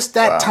so just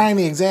that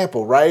tiny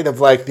example, right, of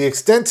like the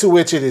extent to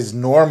which it is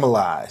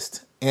normalized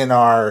in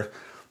our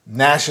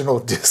national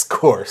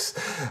discourse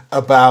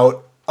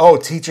about,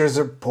 teachers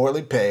are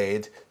poorly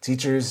paid.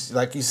 Teachers,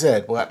 like you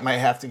said, might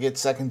have to get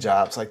second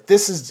jobs. Like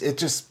it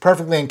just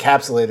perfectly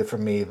encapsulated for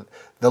me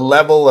the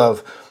level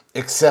of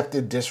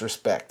accepted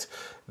disrespect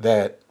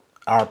that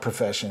our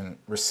profession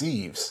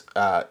receives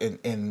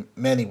in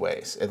many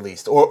ways, at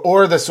least,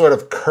 or the sort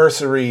of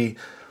cursory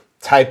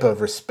type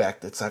of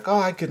respect. It's like,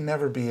 I could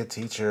never be a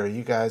teacher.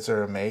 You guys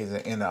are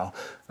amazing.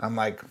 I'm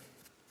like,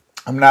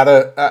 I'm not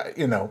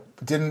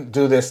didn't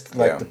do this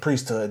like the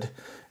priesthood.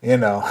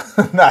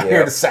 Not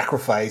here to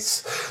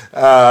sacrifice,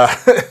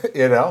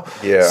 Yeah.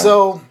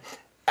 So,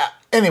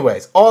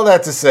 anyways, all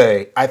that to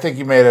say, I think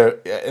you made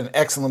an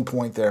excellent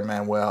point there,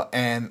 Manuel.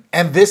 And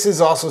this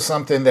is also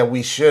something that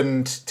we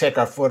shouldn't take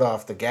our foot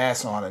off the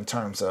gas on in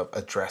terms of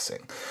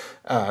addressing.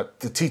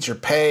 The teacher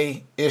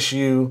pay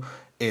issue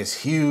is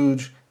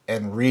huge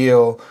and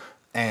real.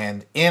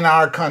 And in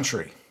our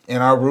country,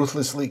 in our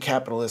ruthlessly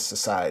capitalist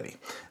society,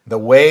 the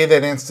way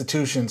that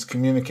institutions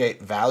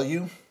communicate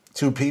value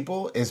to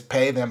people is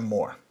pay them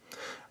more.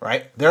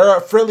 Right? There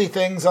are frilly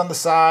things on the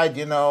side,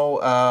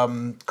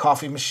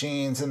 coffee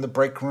machines in the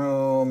break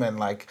room and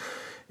like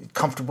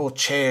comfortable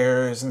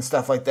chairs and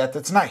stuff like that.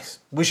 That's nice.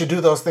 We should do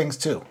those things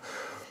too.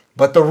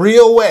 But the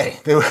real way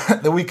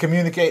that we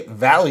communicate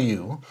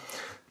value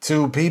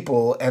to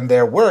people and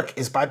their work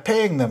is by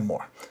paying them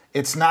more.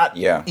 It's not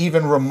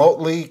even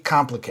remotely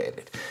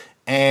complicated.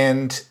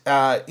 And,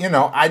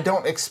 I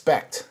don't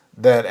expect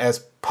that as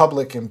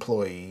public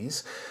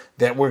employees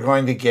that we're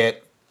going to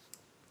get,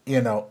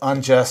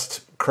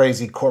 unjust,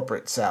 crazy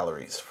corporate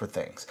salaries for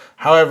things.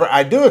 However,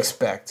 I do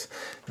expect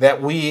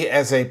that we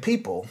as a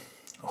people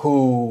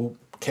who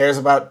cares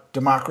about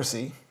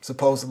democracy,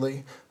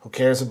 supposedly, who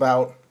cares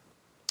about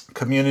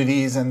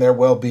communities and their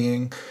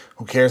well-being,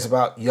 who cares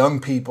about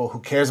young people, who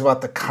cares about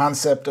the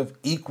concept of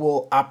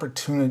equal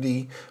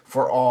opportunity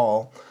for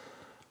all,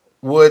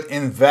 would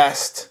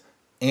invest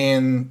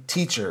in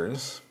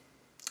teachers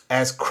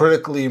as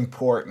critically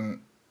important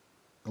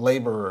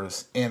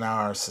laborers in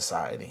our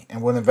society,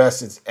 and would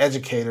invest as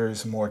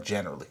educators more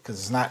generally, because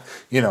it's not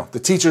the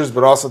teachers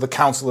but also the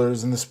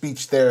counselors and the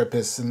speech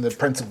therapists and the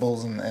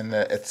principals and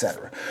the et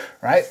cetera,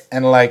 right?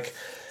 And like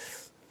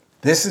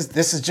this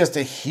is just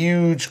a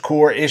huge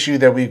core issue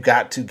that we've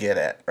got to get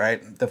at,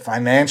 right? The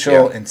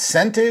financial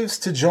incentives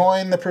to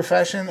join the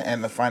profession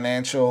and the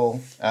financial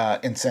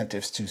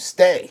incentives to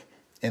stay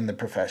in the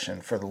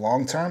profession for the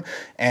long term.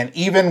 And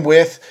even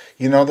with,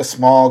 the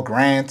small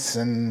grants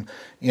and,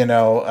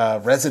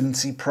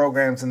 residency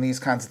programs and these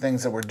kinds of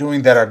things that we're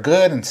doing that are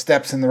good and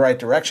steps in the right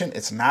direction,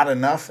 it's not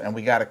enough. And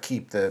we got to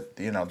keep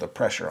the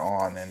pressure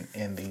on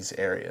in these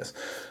areas.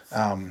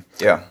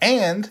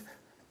 And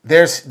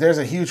there's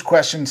a huge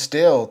question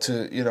still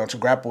to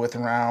grapple with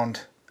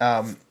around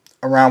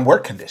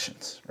work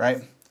conditions,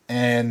 right?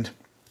 And,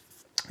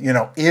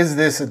 is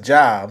this a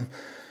job?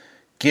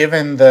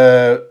 Given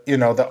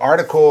the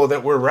article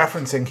that we're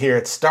referencing here,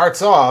 it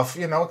starts off,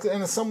 in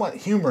a somewhat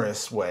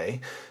humorous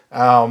way,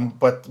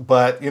 but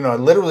it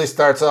literally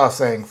starts off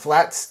saying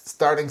flat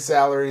starting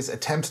salaries,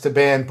 attempts to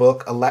ban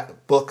books,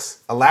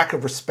 a lack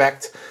of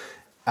respect,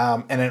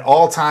 and an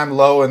all-time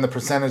low in the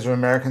percentage of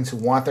Americans who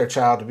want their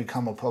child to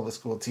become a public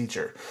school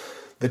teacher.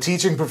 The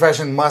teaching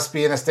profession must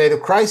be in a state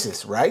of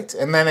crisis, right?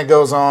 And then it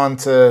goes on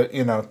to,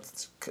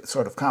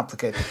 sort of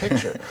complicate the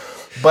picture.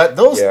 But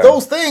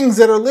those things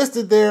that are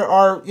listed there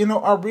are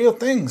real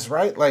things,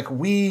 right? Like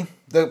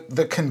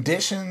the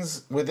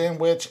conditions within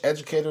which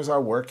educators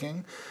are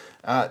working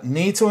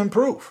need to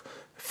improve.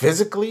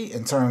 Physically,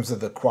 in terms of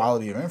the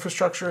quality of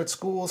infrastructure at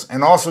schools,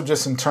 and also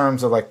just in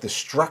terms of like the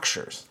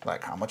structures,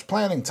 like how much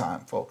planning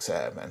time folks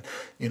have, and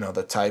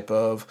the type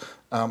of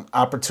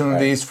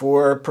opportunities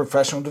for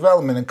professional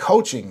development and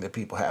coaching that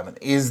people have. And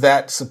is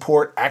that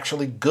support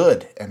actually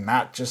good and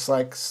not just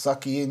like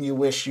sucky and you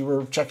wish you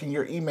were checking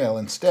your email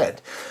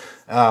instead?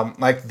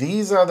 Like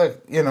these are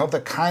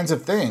the kinds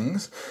of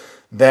things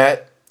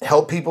that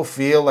help people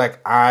feel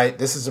like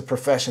this is a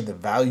profession that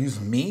values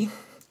me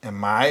and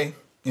my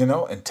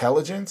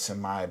intelligence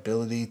and my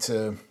ability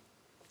to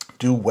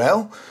do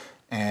well,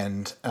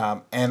 and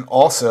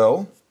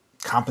also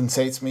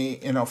compensates me,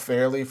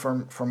 fairly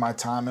for my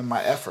time and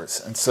my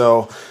efforts. And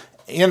so,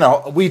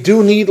 we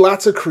do need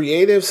lots of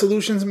creative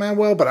solutions,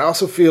 Manuel, but I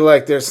also feel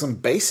like there's some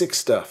basic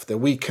stuff that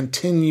we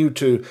continue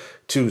to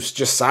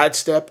just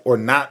sidestep or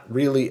not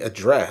really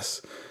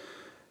address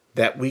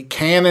that we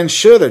can and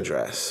should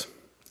address.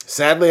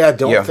 Sadly, I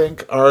don't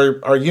think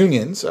our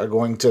unions are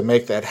going to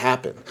make that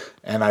happen.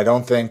 And I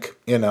don't think,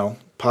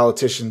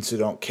 politicians who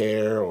don't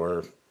care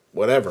or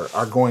whatever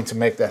are going to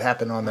make that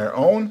happen on their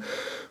own.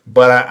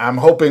 But I'm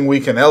hoping we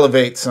can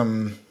elevate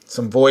some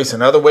voice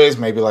in other ways,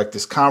 maybe like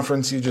this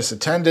conference you just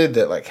attended,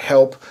 that like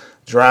help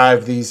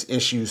drive these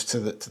issues to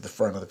the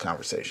front of the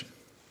conversation.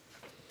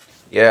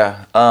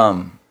 Yeah.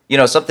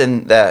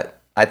 Something that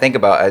I think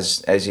about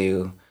as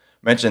you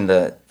mentioned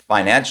the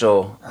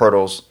financial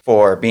hurdles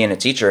for being a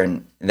teacher,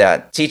 and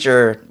that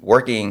teacher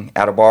working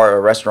at a bar or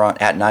a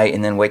restaurant at night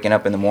and then waking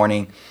up in the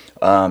morning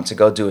to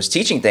go do his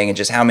teaching thing, and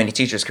just how many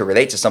teachers could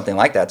relate to something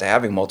like that, to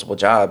having multiple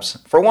jobs.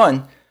 For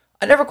one,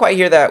 I never quite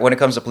hear that when it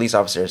comes to police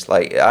officers.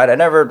 Like, I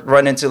never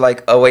run into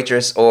like a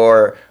waitress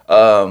or,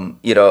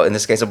 in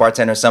this case, a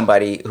bartender,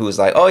 somebody who's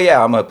like, oh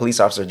yeah, I'm a police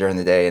officer during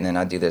the day and then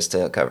I do this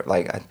to cover.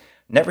 Like, I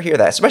never hear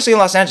that, especially in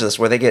Los Angeles,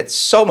 where they get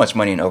so much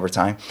money in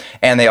overtime,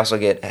 and they also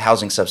get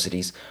housing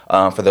subsidies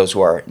for those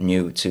who are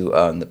new to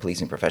the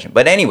policing profession.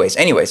 But anyways,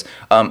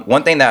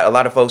 one thing that a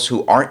lot of folks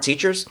who aren't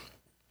teachers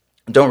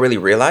don't really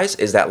realize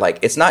is that like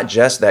it's not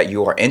just that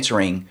you are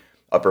entering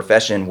a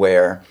profession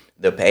where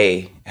the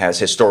pay has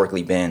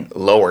historically been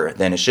lower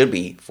than it should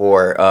be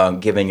for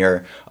given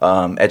your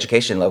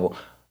education level.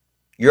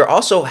 You're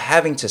also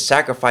having to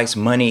sacrifice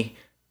money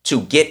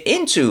to get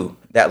into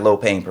that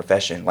low-paying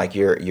profession. Like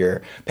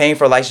you're paying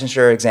for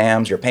licensure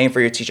exams, you're paying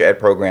for your teacher ed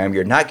program,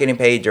 you're not getting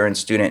paid during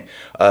student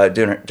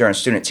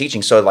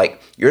teaching. So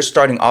like you're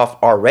starting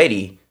off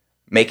already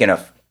making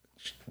a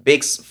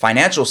big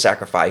financial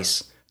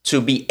sacrifice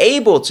to be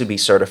able to be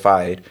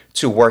certified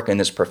to work in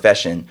this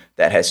profession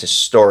that has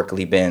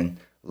historically been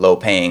low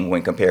paying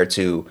when compared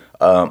to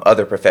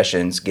other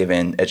professions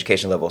given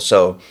education level.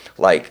 So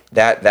like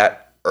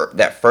that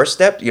first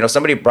step,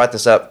 somebody brought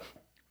this up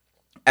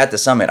at the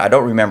summit. I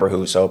don't remember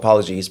who, so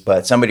apologies,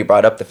 but somebody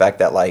brought up the fact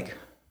that like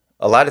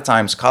a lot of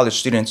times college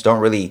students don't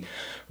really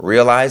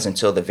realize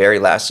until the very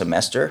last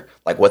semester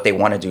like what they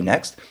want to do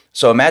next.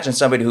 So imagine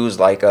somebody who's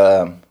like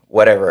a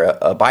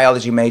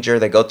biology major,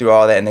 they go through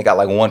all that and they got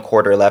like 1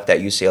 quarter left at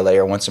UCLA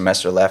or 1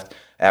 semester left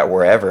at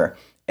wherever,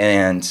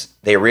 and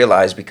they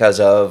realize because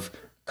of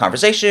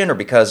conversation or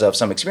because of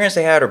some experience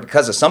they had or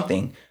because of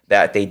something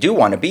that they do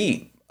want to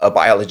be a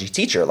biology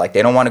teacher. Like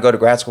they don't want to go to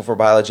grad school for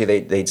biology.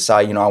 They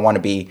decide, I want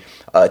to be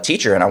a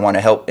teacher and I want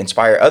to help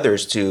inspire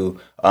others to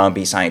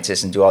be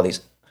scientists and do all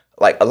these.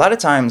 Like a lot of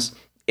times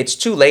it's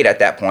too late at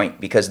that point,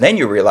 because then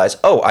you realize,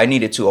 oh, I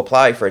needed to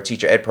apply for a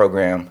teacher ed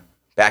program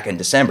back in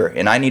December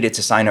and I needed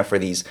to sign up for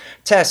these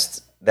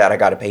tests that I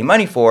got to pay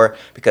money for,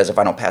 because if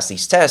I don't pass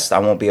these tests, I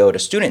won't be able to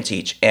student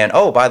teach. And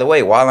oh, by the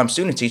way, while I'm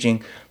student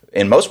teaching,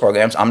 in most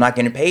programs, I'm not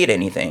getting paid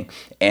anything.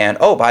 And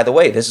oh, by the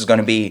way, this is going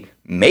to be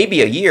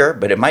maybe a year,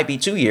 but it might be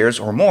 2 years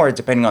or more,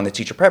 depending on the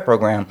teacher prep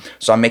program.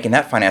 So I'm making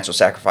that financial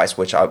sacrifice,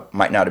 which I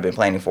might not have been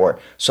planning for.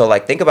 So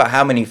like, think about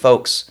how many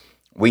folks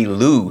we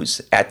lose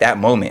at that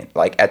moment,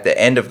 like at the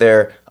end of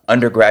their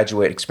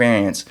undergraduate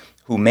experience,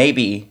 who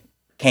maybe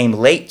came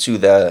late to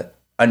the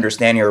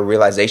understanding or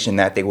realization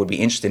that they would be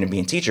interested in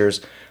being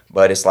teachers,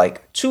 but it's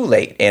like too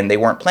late and they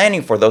weren't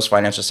planning for those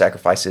financial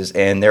sacrifices,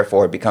 and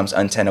therefore it becomes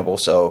untenable.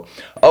 So,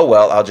 oh,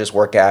 well, I'll just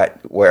work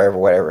at wherever,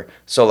 whatever.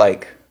 So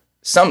like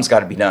something's got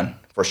to be done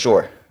for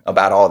sure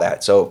about all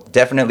that. So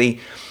definitely,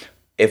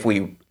 if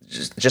we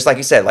just like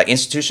you said, like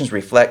institutions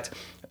reflect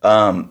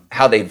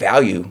how they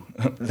value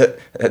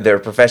their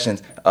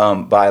professions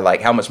by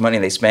like how much money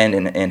they spend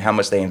and how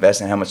much they invest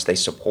and how much they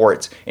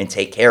support and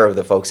take care of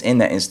the folks in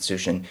that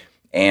institution.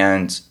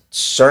 And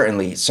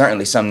certainly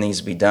something needs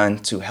to be done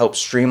to help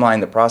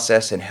streamline the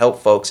process and help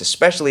folks,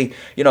 especially,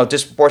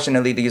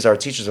 disproportionately, these are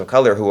teachers of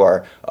color who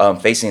are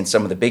facing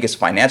some of the biggest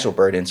financial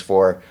burdens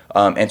for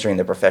entering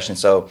the profession.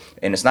 So,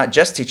 and it's not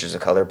just teachers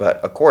of color, but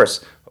of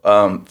course,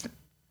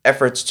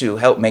 efforts to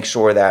help make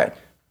sure that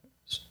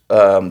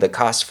the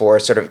costs for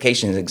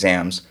certifications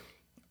exams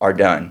are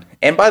done.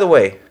 And by the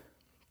way,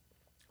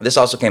 this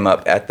also came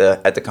up at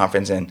the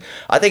conference, and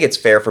I think it's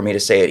fair for me to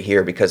say it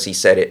here because he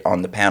said it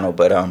on the panel.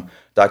 But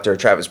Dr.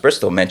 Travis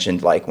Bristol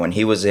mentioned like when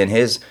he was in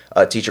his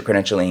teacher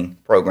credentialing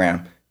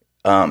program,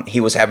 he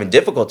was having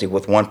difficulty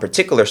with one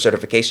particular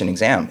certification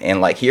exam,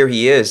 and like here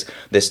he is,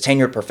 this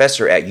tenured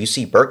professor at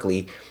UC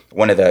Berkeley,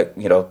 one of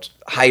the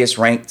highest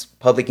ranked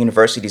public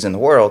universities in the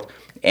world,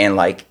 and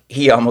like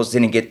he almost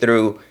didn't get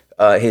through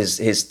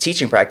his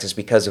teaching practice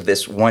because of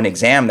this one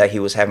exam that he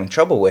was having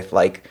trouble with.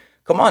 Like,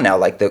 come on now,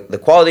 like the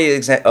quality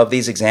of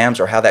these exams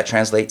or how that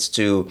translates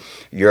to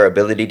your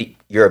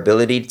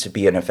ability to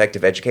be an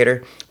effective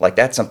educator, like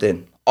that's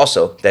something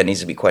also that needs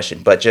to be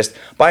questioned. But just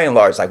by and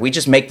large, like we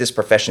just make this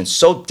profession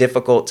so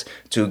difficult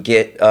to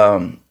get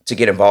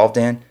involved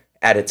in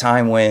at a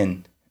time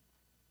when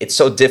it's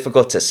so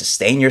difficult to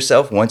sustain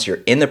yourself once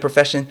you're in the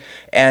profession.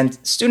 And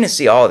students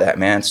see all that,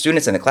 man.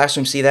 Students in the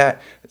classroom see that.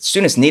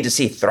 Students need to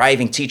see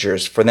thriving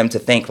teachers for them to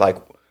think like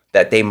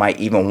that they might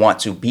even want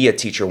to be a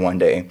teacher one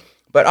day.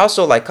 But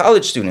also like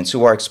college students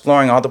who are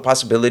exploring all the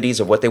possibilities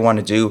of what they want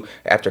to do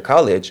after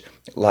college.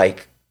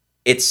 Like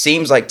it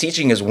seems like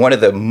teaching is one of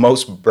the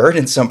most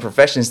burdensome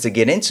professions to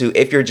get into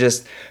if you're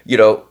just,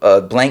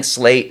 a blank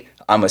slate.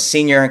 I'm a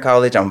senior in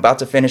college. I'm about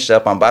to finish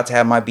up. I'm about to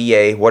have my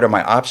BA. What are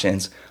my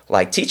options?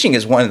 Like teaching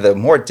is one of the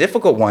more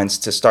difficult ones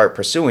to start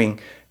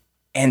pursuing.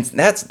 And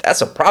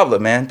that's a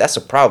problem, man. That's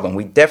a problem.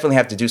 We definitely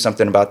have to do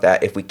something about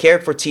that. If we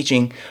cared for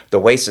teaching the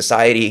way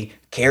society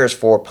cares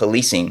for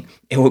policing,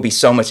 it would be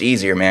so much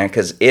easier, man,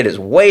 because it is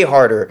way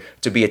harder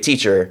to be a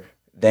teacher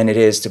than it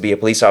is to be a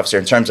police officer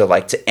in terms of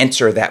like to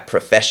enter that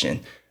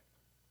profession.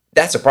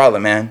 That's a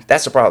problem, man.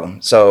 That's a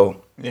problem.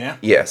 So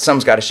yeah,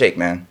 something's got to shake,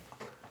 man.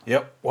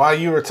 Yep. While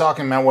you were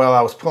talking, Manuel,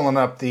 I was pulling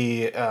up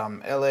the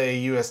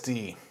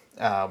LAUSD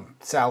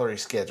salary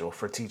schedule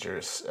for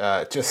teachers,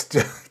 just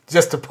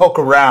to poke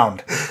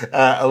around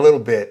a little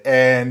bit,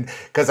 and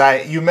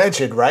because you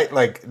mentioned, right,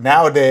 like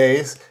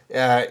nowadays,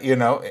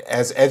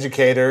 as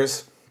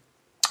educators,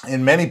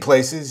 in many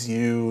places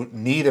you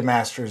need a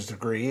master's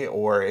degree,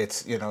 or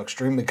it's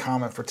extremely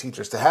common for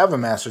teachers to have a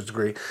master's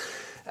degree.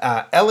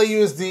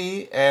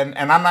 LAUSD, and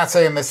I'm not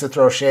saying this to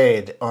throw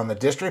shade on the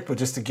district, but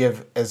just to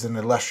give as an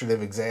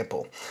illustrative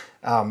example,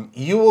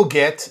 you will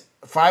get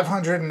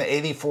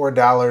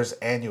 $584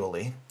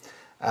 annually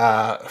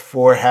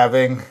for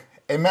having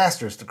a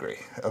master's degree,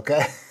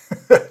 okay?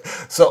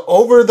 So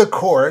over the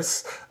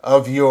course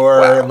of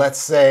your, let's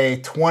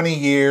say,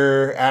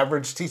 20-year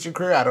average teaching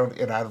career,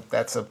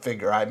 that's a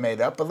figure I made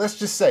up, but let's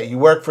just say you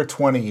work for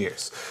 20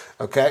 years,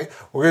 okay?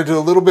 We're going to do a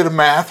little bit of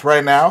math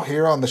right now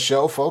here on the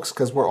show, folks,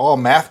 because we're all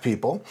math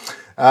people.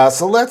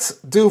 So let's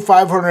do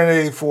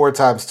 584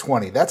 times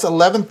 20. That's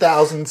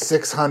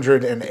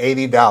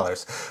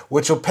 $11,680,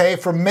 which will pay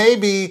for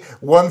maybe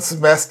one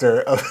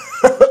semester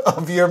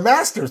of your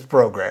master's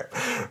program,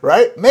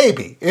 right?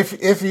 Maybe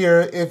if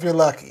you're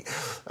lucky.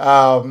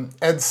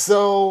 And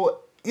so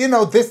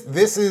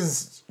this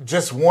is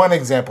just one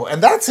example,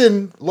 and that's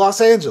in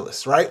Los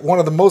Angeles, right? One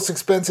of the most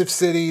expensive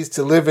cities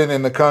to live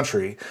in the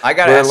country. I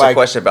gotta ask a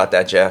question about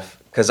that,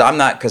 Jeff, because I'm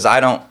not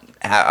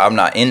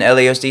in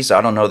LAUSD, so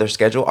I don't know their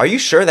schedule. Are you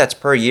sure that's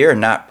per year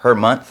and not per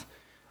month?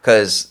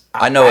 Because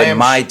I know in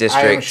my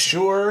district, I am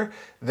sure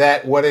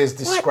that what is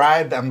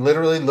described, I'm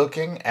literally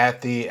looking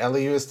at the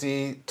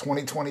LAUSD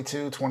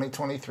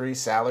 2022-2023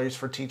 salaries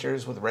for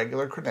teachers with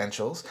regular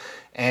credentials.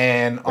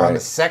 And on the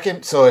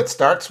second, so it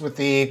starts with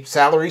the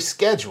salary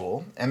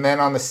schedule. And then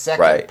on the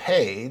second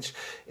page,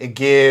 it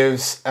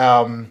gives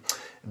the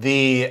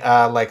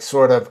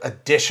sort of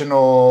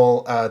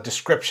additional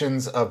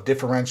descriptions of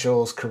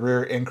differentials,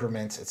 career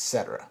increments,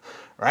 etc.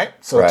 Right?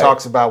 So it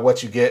talks about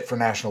what you get for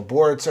national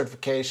board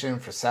certification,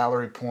 for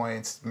salary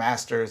points,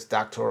 master's,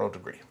 doctoral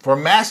degree. For a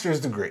master's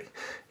degree,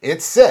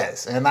 it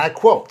says, and I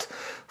quote,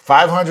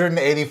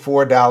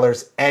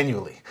 $584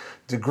 annually.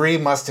 Degree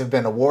must have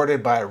been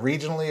awarded by a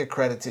regionally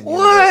accredited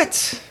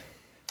university. What?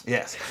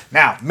 Yes.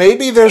 Now,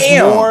 maybe there's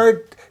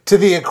more to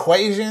the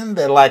equation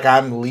that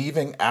I'm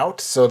leaving out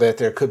so that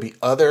there could be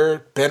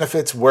other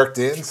benefits worked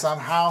in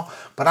somehow.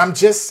 But I'm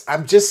just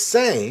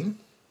saying.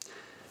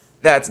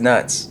 That's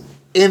nuts.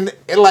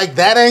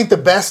 That ain't the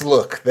best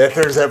look that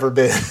there's ever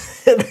been.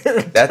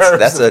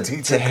 That's a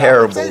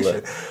terrible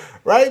look.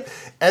 Right?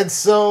 And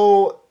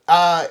so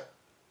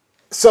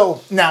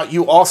now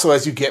you also,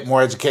 as you get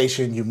more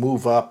education, you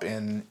move up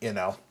in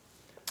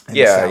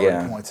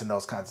salary points and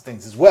those kinds of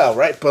things as well,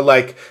 right?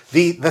 But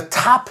the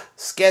top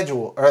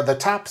schedule or the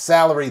top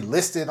salary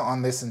listed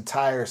on this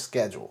entire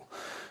schedule,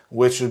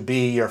 which would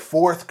be your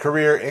fourth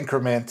career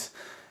increment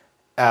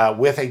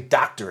with a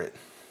doctorate,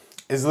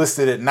 is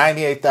listed at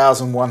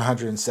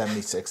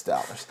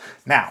 $98,176.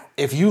 Now,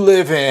 if you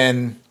live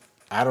in,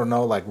 I don't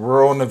know,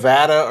 rural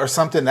Nevada or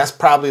something, that's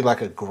probably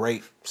a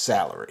great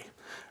salary,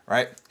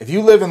 right? If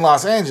you live in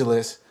Los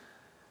Angeles,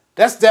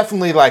 that's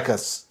definitely a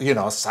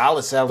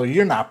solid salary.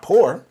 You're not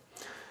poor,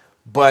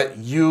 but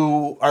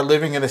you are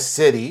living in a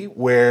city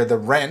where the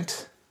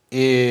rent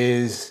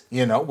is,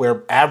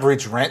 where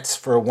average rents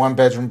for a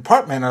one-bedroom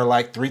apartment are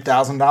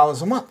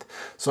 $3,000 a month.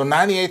 So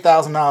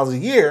 $98,000 a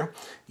year,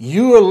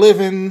 you are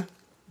living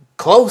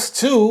close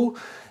to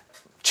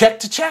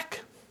check,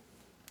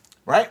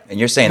 right? And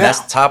you're saying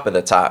that's top of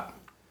the top.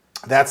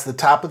 That's the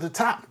top of the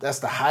top. That's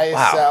the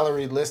highest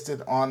salary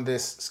listed on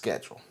this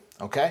schedule.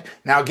 Okay.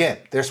 Now again,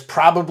 there's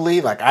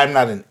probably I'm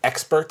not an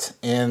expert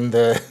in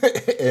the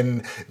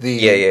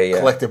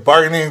collective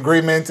bargaining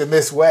agreement in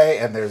this way,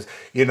 and there's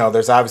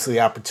obviously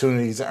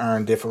opportunities to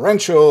earn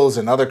differentials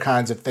and other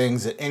kinds of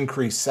things that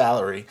increase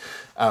salary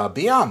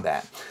beyond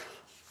that.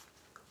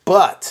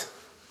 But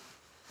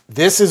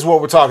this is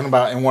what we're talking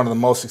about in one of the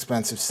most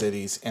expensive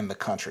cities in the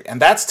country.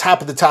 And that's top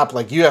of the top.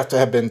 You have to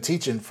have been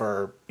teaching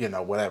for,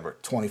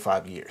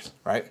 25 years,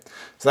 right?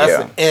 So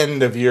that's the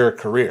end of your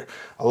career.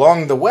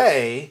 Along the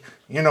way,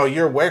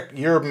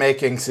 you're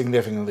making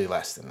significantly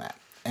less than that.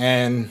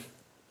 And,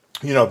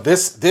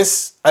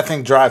 this I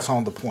think drives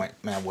home the point,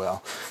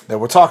 Manuel, that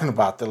we're talking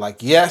about.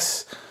 That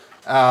yes,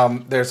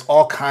 there's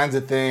all kinds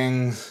of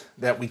things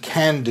that we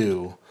can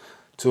do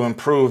to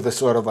improve the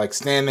sort of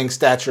standing,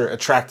 stature,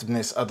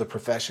 attractiveness of the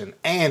profession.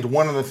 And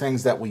one of the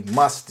things that we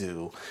must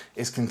do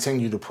is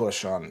continue to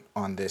push on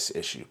this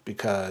issue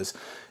because,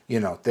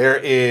 there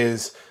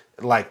is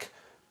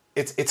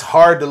it's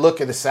hard to look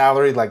at a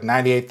salary like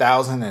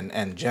 $98,000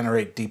 and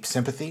generate deep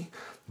sympathy.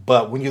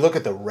 But when you look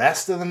at the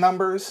rest of the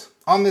numbers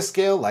on this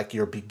scale,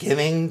 your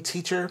beginning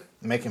teacher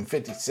making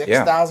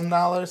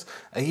 $56,000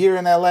 a year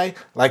in LA,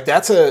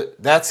 that's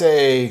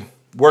a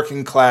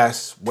working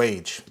class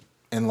wage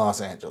in Los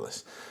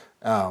Angeles,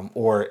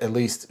 or at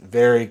least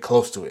very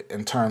close to it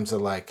in terms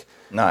of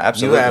no,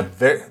 absolutely. You have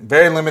very,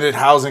 very limited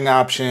housing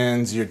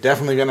options. You're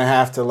definitely going to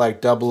have to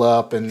double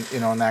up and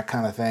and that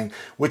kind of thing,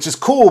 which is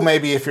cool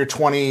maybe if you're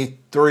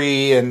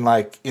 23 and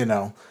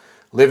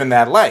living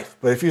that life.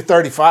 But if you're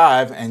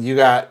 35 and you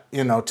got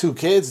two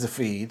kids to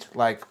feed,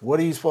 what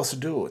are you supposed to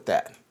do with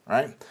that,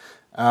 right?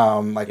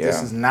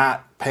 This is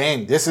not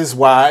paying. This is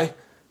why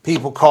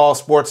people call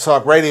sports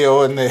talk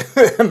radio in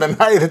the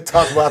night and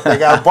talk about they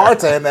got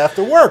bartend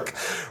after work,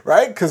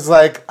 right? Because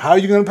how are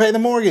you going to pay the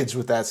mortgage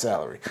with that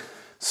salary?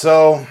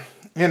 So,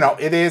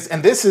 it is,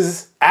 and this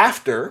is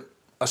after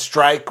a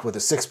strike with a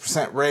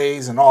 6%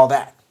 raise and all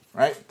that,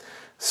 right?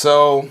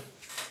 So,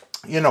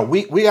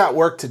 we got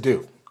work to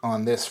do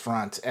on this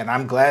front, and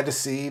I'm glad to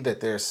see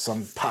that there's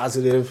some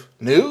positive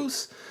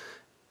news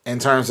in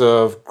terms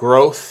of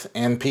growth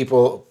and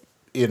people,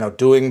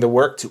 doing the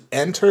work to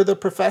enter the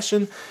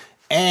profession.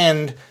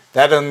 And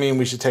that doesn't mean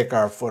we should take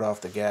our foot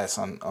off the gas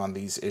on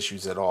these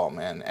issues at all,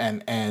 man.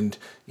 And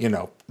you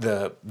know,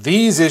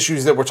 these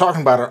issues that we're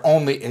talking about are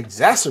only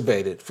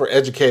exacerbated for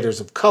educators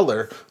of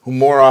color who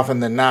more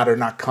often than not are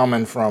not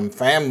coming from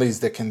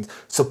families that can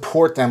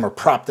support them or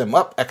prop them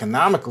up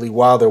economically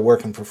while they're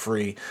working for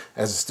free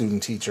as a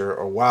student teacher,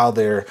 or while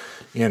they're,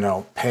 you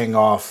know, paying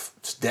off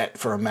debt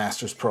for a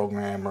master's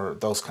program or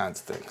those kinds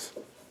of things.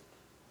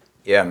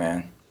 Yeah,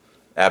 man.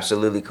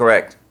 Absolutely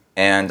correct.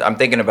 And I'm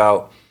thinking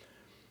about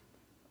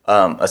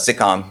a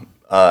sitcom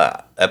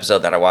episode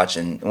that I watched,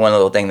 and one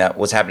little thing that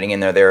was happening in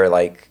there, they were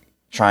like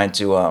trying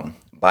to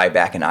buy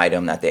back an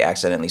item that they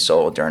accidentally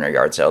sold during a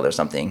yard sale or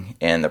something,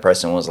 and the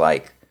person was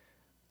like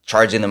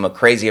charging them a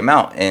crazy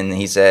amount, and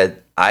he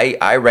said,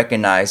 I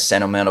recognize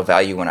sentimental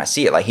value when I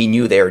see it. Like, he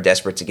knew they were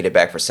desperate to get it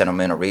back for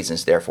sentimental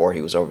reasons, therefore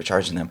he was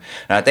overcharging them.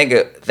 And I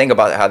think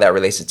about how that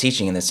relates to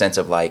teaching, in the sense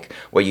of like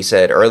what you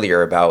said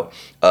earlier about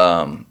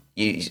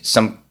you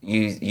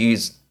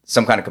use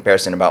some kind of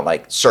comparison about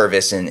like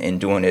service and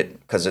doing it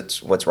because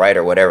it's what's right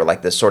or whatever,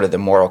 like the sort of the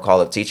moral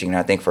call of teaching. And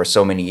I think for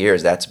so many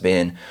years, that's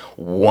been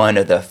one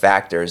of the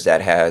factors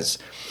that has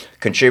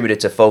contributed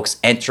to folks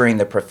entering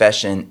the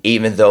profession,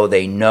 even though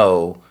they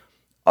know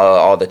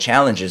all the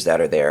challenges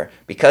that are there,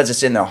 because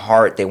it's in their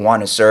heart. They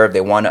want to serve, they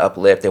want to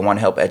uplift, they want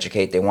to help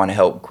educate, they want to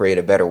help create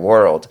a better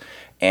world.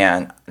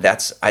 And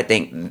that's, I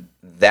think,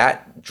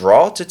 that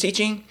draw to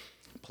teaching,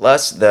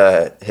 plus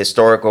the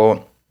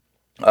historical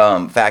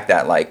fact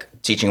that like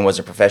teaching was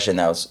a profession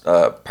that was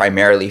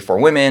primarily for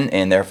women,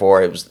 and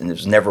therefore it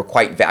was never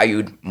quite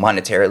valued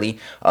monetarily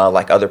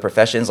like other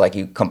professions. Like,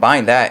 you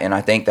combine that, and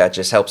I think that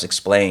just helps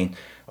explain,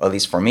 or at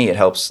least for me, it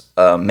helps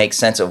make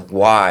sense of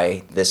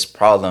why this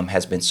problem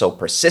has been so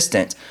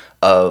persistent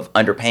of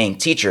underpaying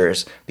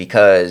teachers,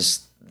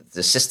 because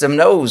the system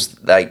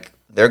knows like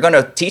they're going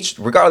to teach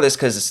regardless,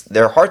 because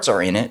their hearts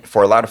are in it.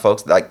 For a lot of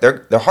folks, like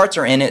their hearts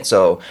are in it,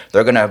 so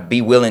they're going to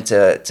be willing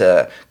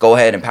to go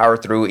ahead and power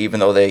through, even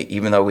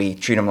though we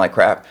treat them like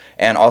crap.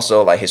 And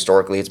also, like,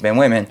 historically it's been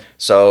women,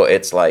 so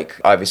it's like,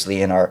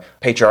 obviously in our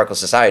patriarchal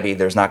society,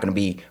 there's not going to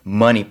be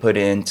money put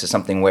into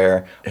something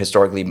where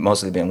historically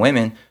mostly been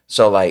women.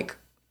 So like,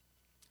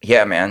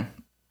 yeah, man,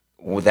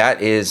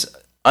 that is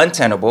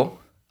untenable,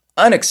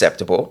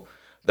 unacceptable.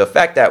 The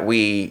fact that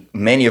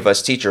many of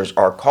us teachers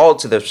are called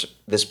to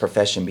this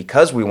profession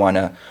because we want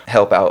to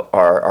help out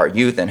our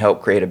youth and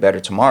help create a better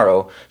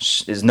tomorrow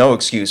is no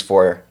excuse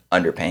for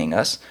underpaying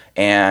us.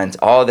 And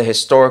all the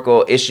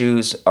historical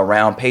issues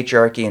around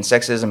patriarchy and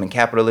sexism and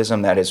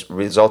capitalism that has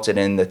resulted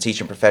in the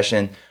teaching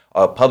profession,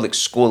 public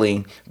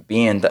schooling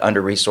being the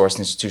under-resourced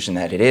institution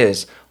that it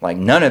is, like,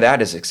 none of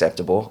that is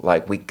acceptable.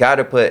 Like, we got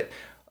to put,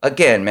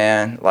 again,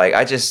 man, like,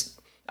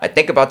 I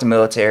think about the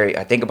military,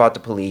 I think about the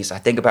police, I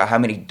think about how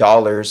many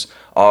dollars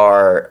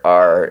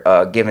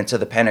are given to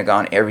the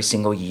Pentagon every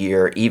single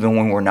year, even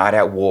when we're not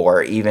at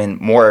war, even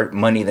more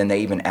money than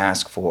they even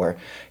ask for.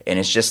 And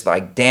it's just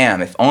like,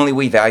 damn, if only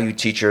we value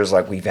teachers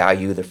like we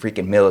value the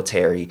freaking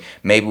military,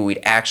 maybe we'd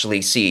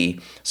actually see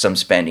some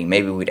spending,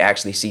 maybe we'd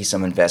actually see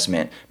some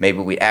investment, maybe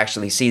we'd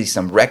actually see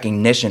some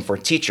recognition for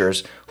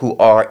teachers who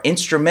are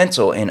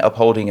instrumental in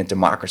upholding a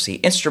democracy,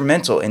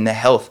 instrumental in the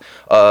health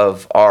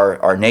of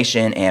our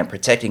nation and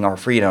protecting our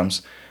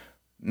freedoms.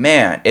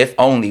 Man, if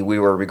only we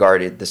were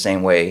regarded the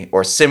same way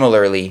or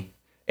similarly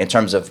in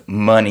terms of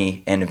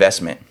money and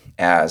investment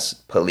as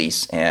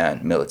police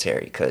and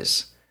military.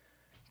 Because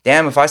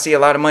damn, if I see a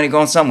lot of money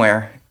going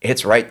somewhere,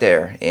 it's right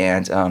there.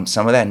 And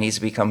some of that needs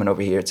to be coming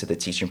over here to the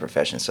teaching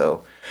profession.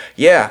 So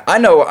yeah, I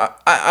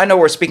know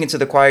we're speaking to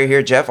the choir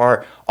here, Jeff,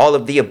 our all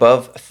of the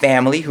above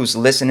family who's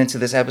listening to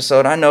this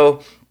episode. I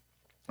know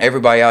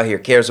everybody out here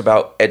cares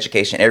about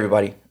education.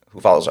 Everybody who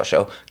follows our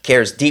show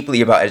cares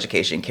deeply about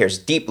education, cares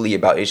deeply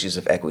about issues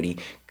of equity,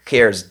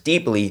 cares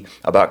deeply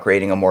about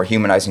creating a more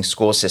humanizing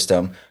school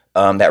system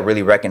that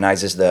really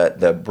recognizes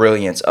the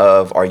brilliance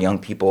of our young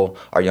people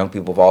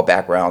of all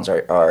backgrounds,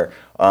 our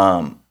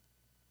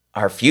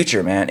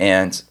future, man.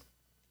 And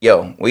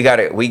yo, we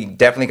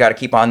definitely gotta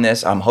keep on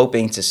this. I'm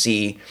hoping to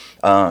see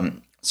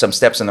some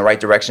steps in the right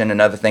direction.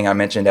 Another thing I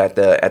mentioned at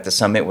the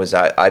summit was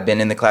I've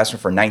been in the classroom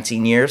for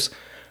 19 years.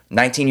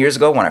 19 years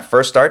ago, when I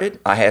first started,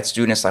 I had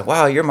students like,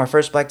 wow, you're my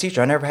first black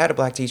teacher. I never had a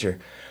black teacher.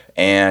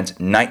 And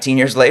 19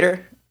 years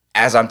later,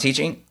 as I'm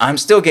teaching, I'm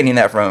still getting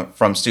that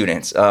from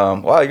students.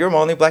 Wow, you're my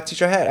only black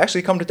teacher I had.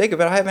 Actually, come to think of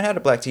it, I haven't had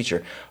a black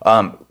teacher.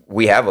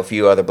 We have a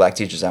few other black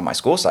teachers at my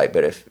school site,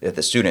 but if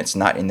the student's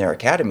not in their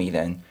academy,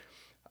 then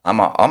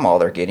I'm all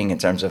they're getting in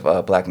terms of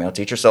a black male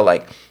teacher. So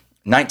like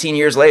 19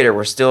 years later,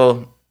 we're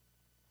still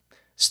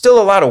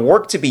a lot of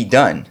work to be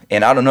done.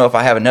 And I don't know if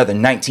I have another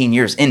 19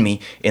 years in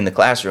me in the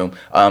classroom,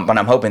 but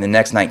I'm hoping the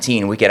next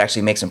 19 we could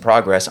actually make some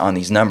progress on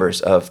these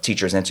numbers of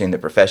teachers entering the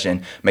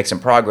profession, make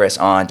some progress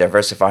on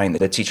diversifying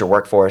the teacher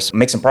workforce,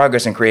 make some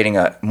progress in creating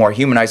a more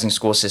humanizing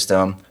school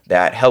system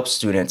that helps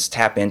students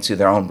tap into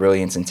their own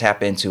brilliance and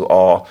tap into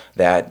all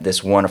that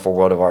this wonderful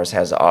world of ours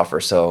has to offer.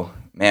 So,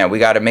 man, we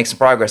got to make some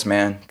progress,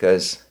 man,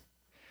 because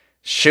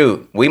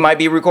shoot, we might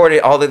be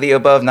recorded all of the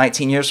above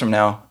 19 years from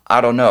now.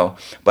 I don't know.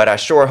 But I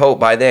sure hope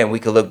by then we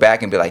could look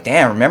back and be like,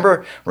 damn,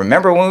 remember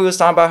when we was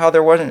talking about how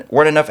there weren't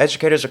enough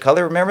educators of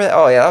color? Remember that?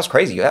 Oh, yeah, that was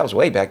crazy. That was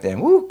way back then.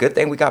 Woo, good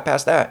thing we got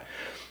past that.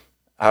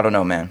 I don't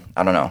know, man.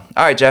 I don't know.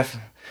 All right, Jeff.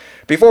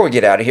 Before we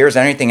get out of here, is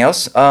there anything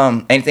else?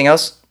 Anything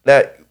else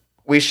that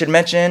we should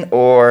mention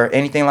or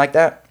anything like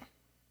that?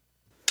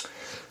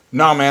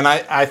 No, man,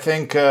 I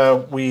think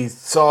we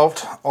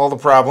solved all the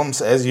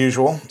problems as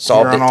usual.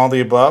 Solved here on it. all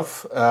the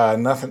above.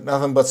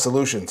 Nothing but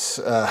solutions.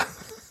 No,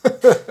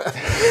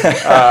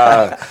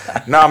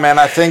 man,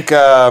 I think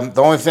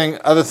the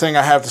other thing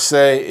I have to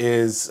say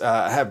is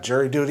I have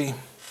jury duty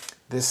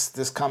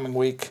this coming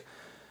week.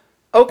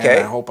 Okay.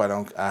 And I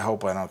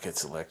hope I don't get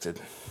selected.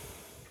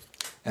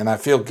 And I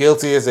feel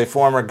guilty as a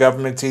former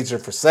government teacher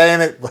for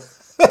saying it.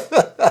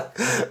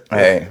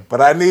 Hey. But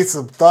I need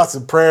some thoughts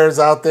and prayers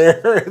out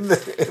there in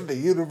the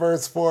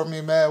universe for me,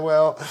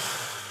 Manuel.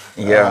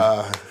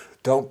 Yeah.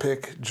 Don't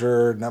pick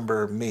juror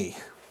number me.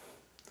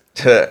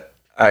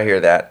 I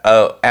hear that.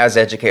 Oh, as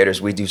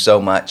educators, we do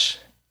so much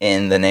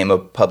in the name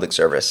of public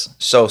service.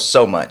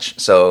 So much.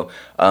 So,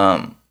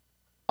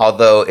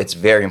 although it's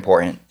very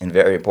important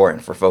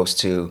for folks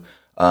to,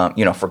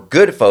 for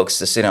good folks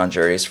to sit on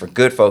juries, for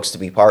good folks to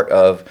be part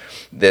of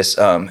this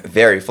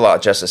very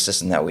flawed justice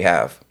system that we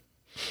have.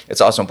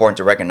 It's also important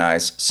to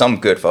recognize some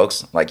good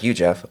folks like you,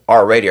 Jeff,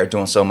 already are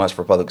doing so much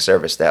for public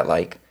service that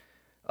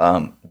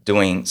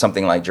doing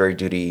something like jury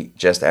duty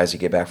just as you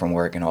get back from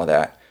work and all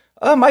that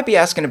might be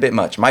asking a bit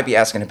much.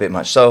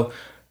 So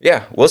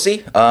yeah, we'll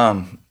see.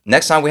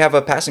 Next time we have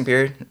a passing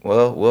period,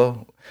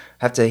 we'll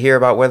have to hear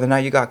about whether or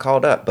not you got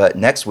called up. But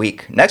next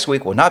week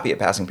will not be a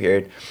passing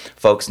period,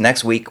 folks.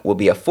 Next week will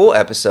be a full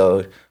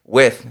episode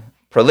with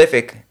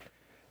prolific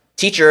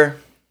teacher,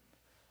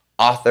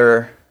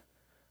 author,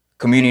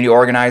 community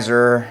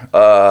organizer,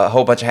 a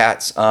whole bunch of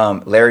hats,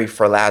 Larry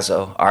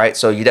Ferlazzo. All right,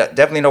 so you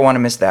definitely don't want to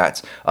miss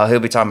that. He'll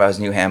be talking about his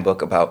new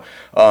handbook about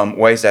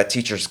ways that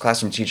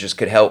classroom teachers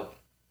could help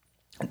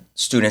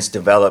students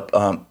develop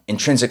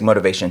intrinsic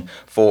motivation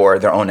for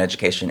their own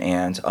education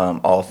and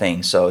all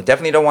things. So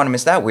definitely don't want to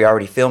miss that. We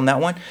already filmed that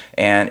one,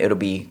 and it'll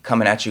be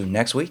coming at you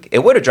next week.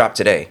 It would have dropped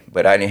today,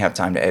 but I didn't have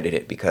time to edit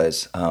it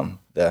because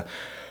the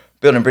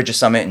Building Bridges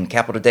Summit and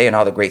Capitol Day and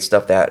all the great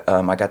stuff that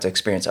I got to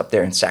experience up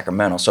there in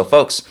Sacramento. So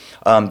folks,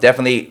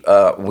 definitely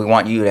we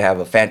want you to have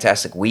a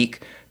fantastic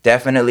week.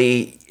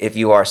 Definitely, if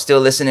you are still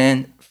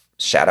listening,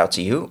 shout out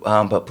to you.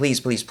 But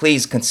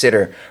please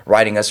consider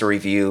writing us a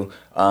review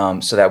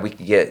so that we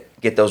can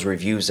get those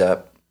reviews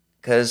up.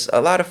 Because a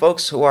lot of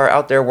folks who are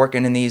out there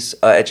working in these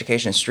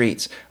education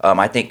streets,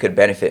 I think could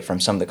benefit from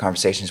some of the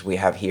conversations we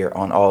have here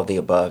on all of the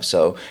above.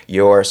 So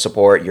your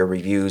support, your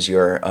reviews,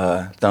 your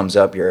thumbs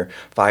up, your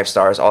 5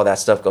 stars, all that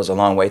stuff goes a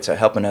long way to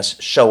helping us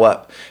show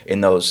up in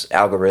those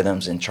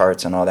algorithms and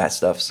charts and all that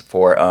stuff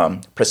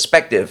for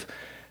prospective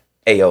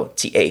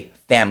AOTA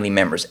family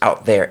members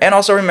out there. And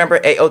also remember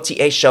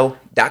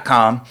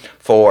AOTAshow.com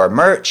for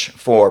merch,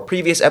 for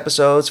previous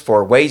episodes,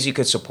 for ways you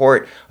could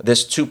support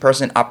this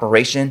 2-person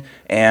operation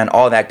and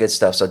all that good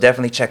stuff. So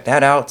definitely check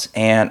that out.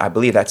 And I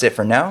believe that's it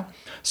for now.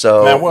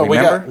 So man, well,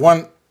 remember, we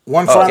got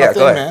one final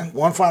thing, man.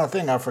 One final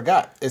thing I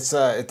forgot. It's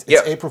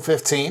April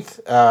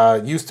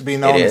 15th. Used to be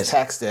known as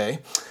Tax Day.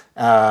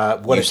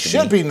 What it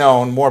should be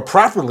known more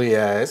properly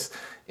as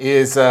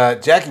is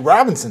Jackie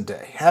Robinson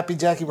Day. Happy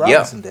Jackie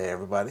Robinson Day,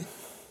 everybody.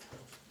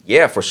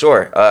 Yeah, for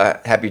sure.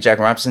 Happy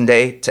Jackie Robinson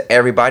Day to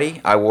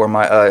everybody. I wore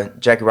my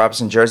Jackie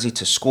Robinson jersey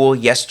to school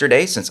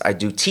yesterday since I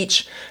do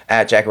teach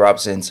at Jackie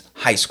Robinson's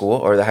high school,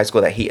 or the high school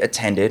that he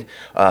attended.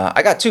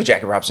 I got 2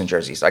 Jackie Robinson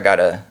jerseys. I got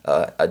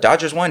a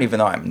Dodgers one, even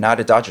though I'm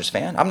not a Dodgers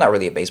fan. I'm not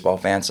really a baseball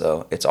fan,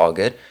 so it's all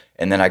good.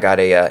 And then I got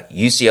a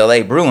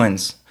UCLA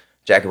Bruins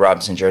Jackie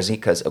Robinson jersey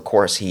because, of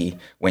course, he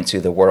went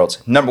to the world's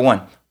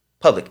 #1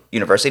 public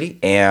university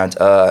and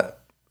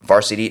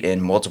varsity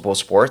in multiple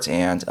sports,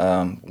 and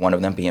one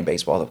of them being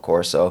baseball, of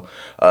course. So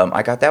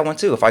I got that one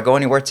too. If I go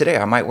anywhere today,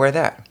 I might wear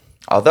that.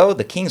 Although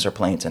the Kings are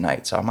playing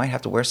tonight, so I might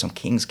have to wear some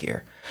Kings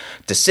gear.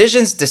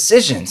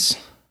 Decisions.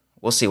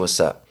 We'll see what's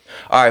up.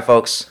 All right,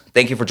 folks.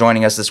 Thank you for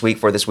joining us this week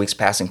for this week's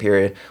passing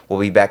period. We'll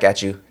be back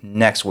at you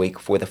next week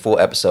for the full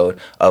episode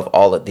of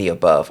all of the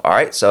above. All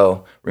right,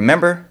 so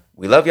remember,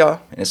 we love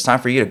y'all, and it's time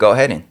for you to go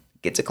ahead and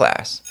get to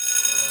class.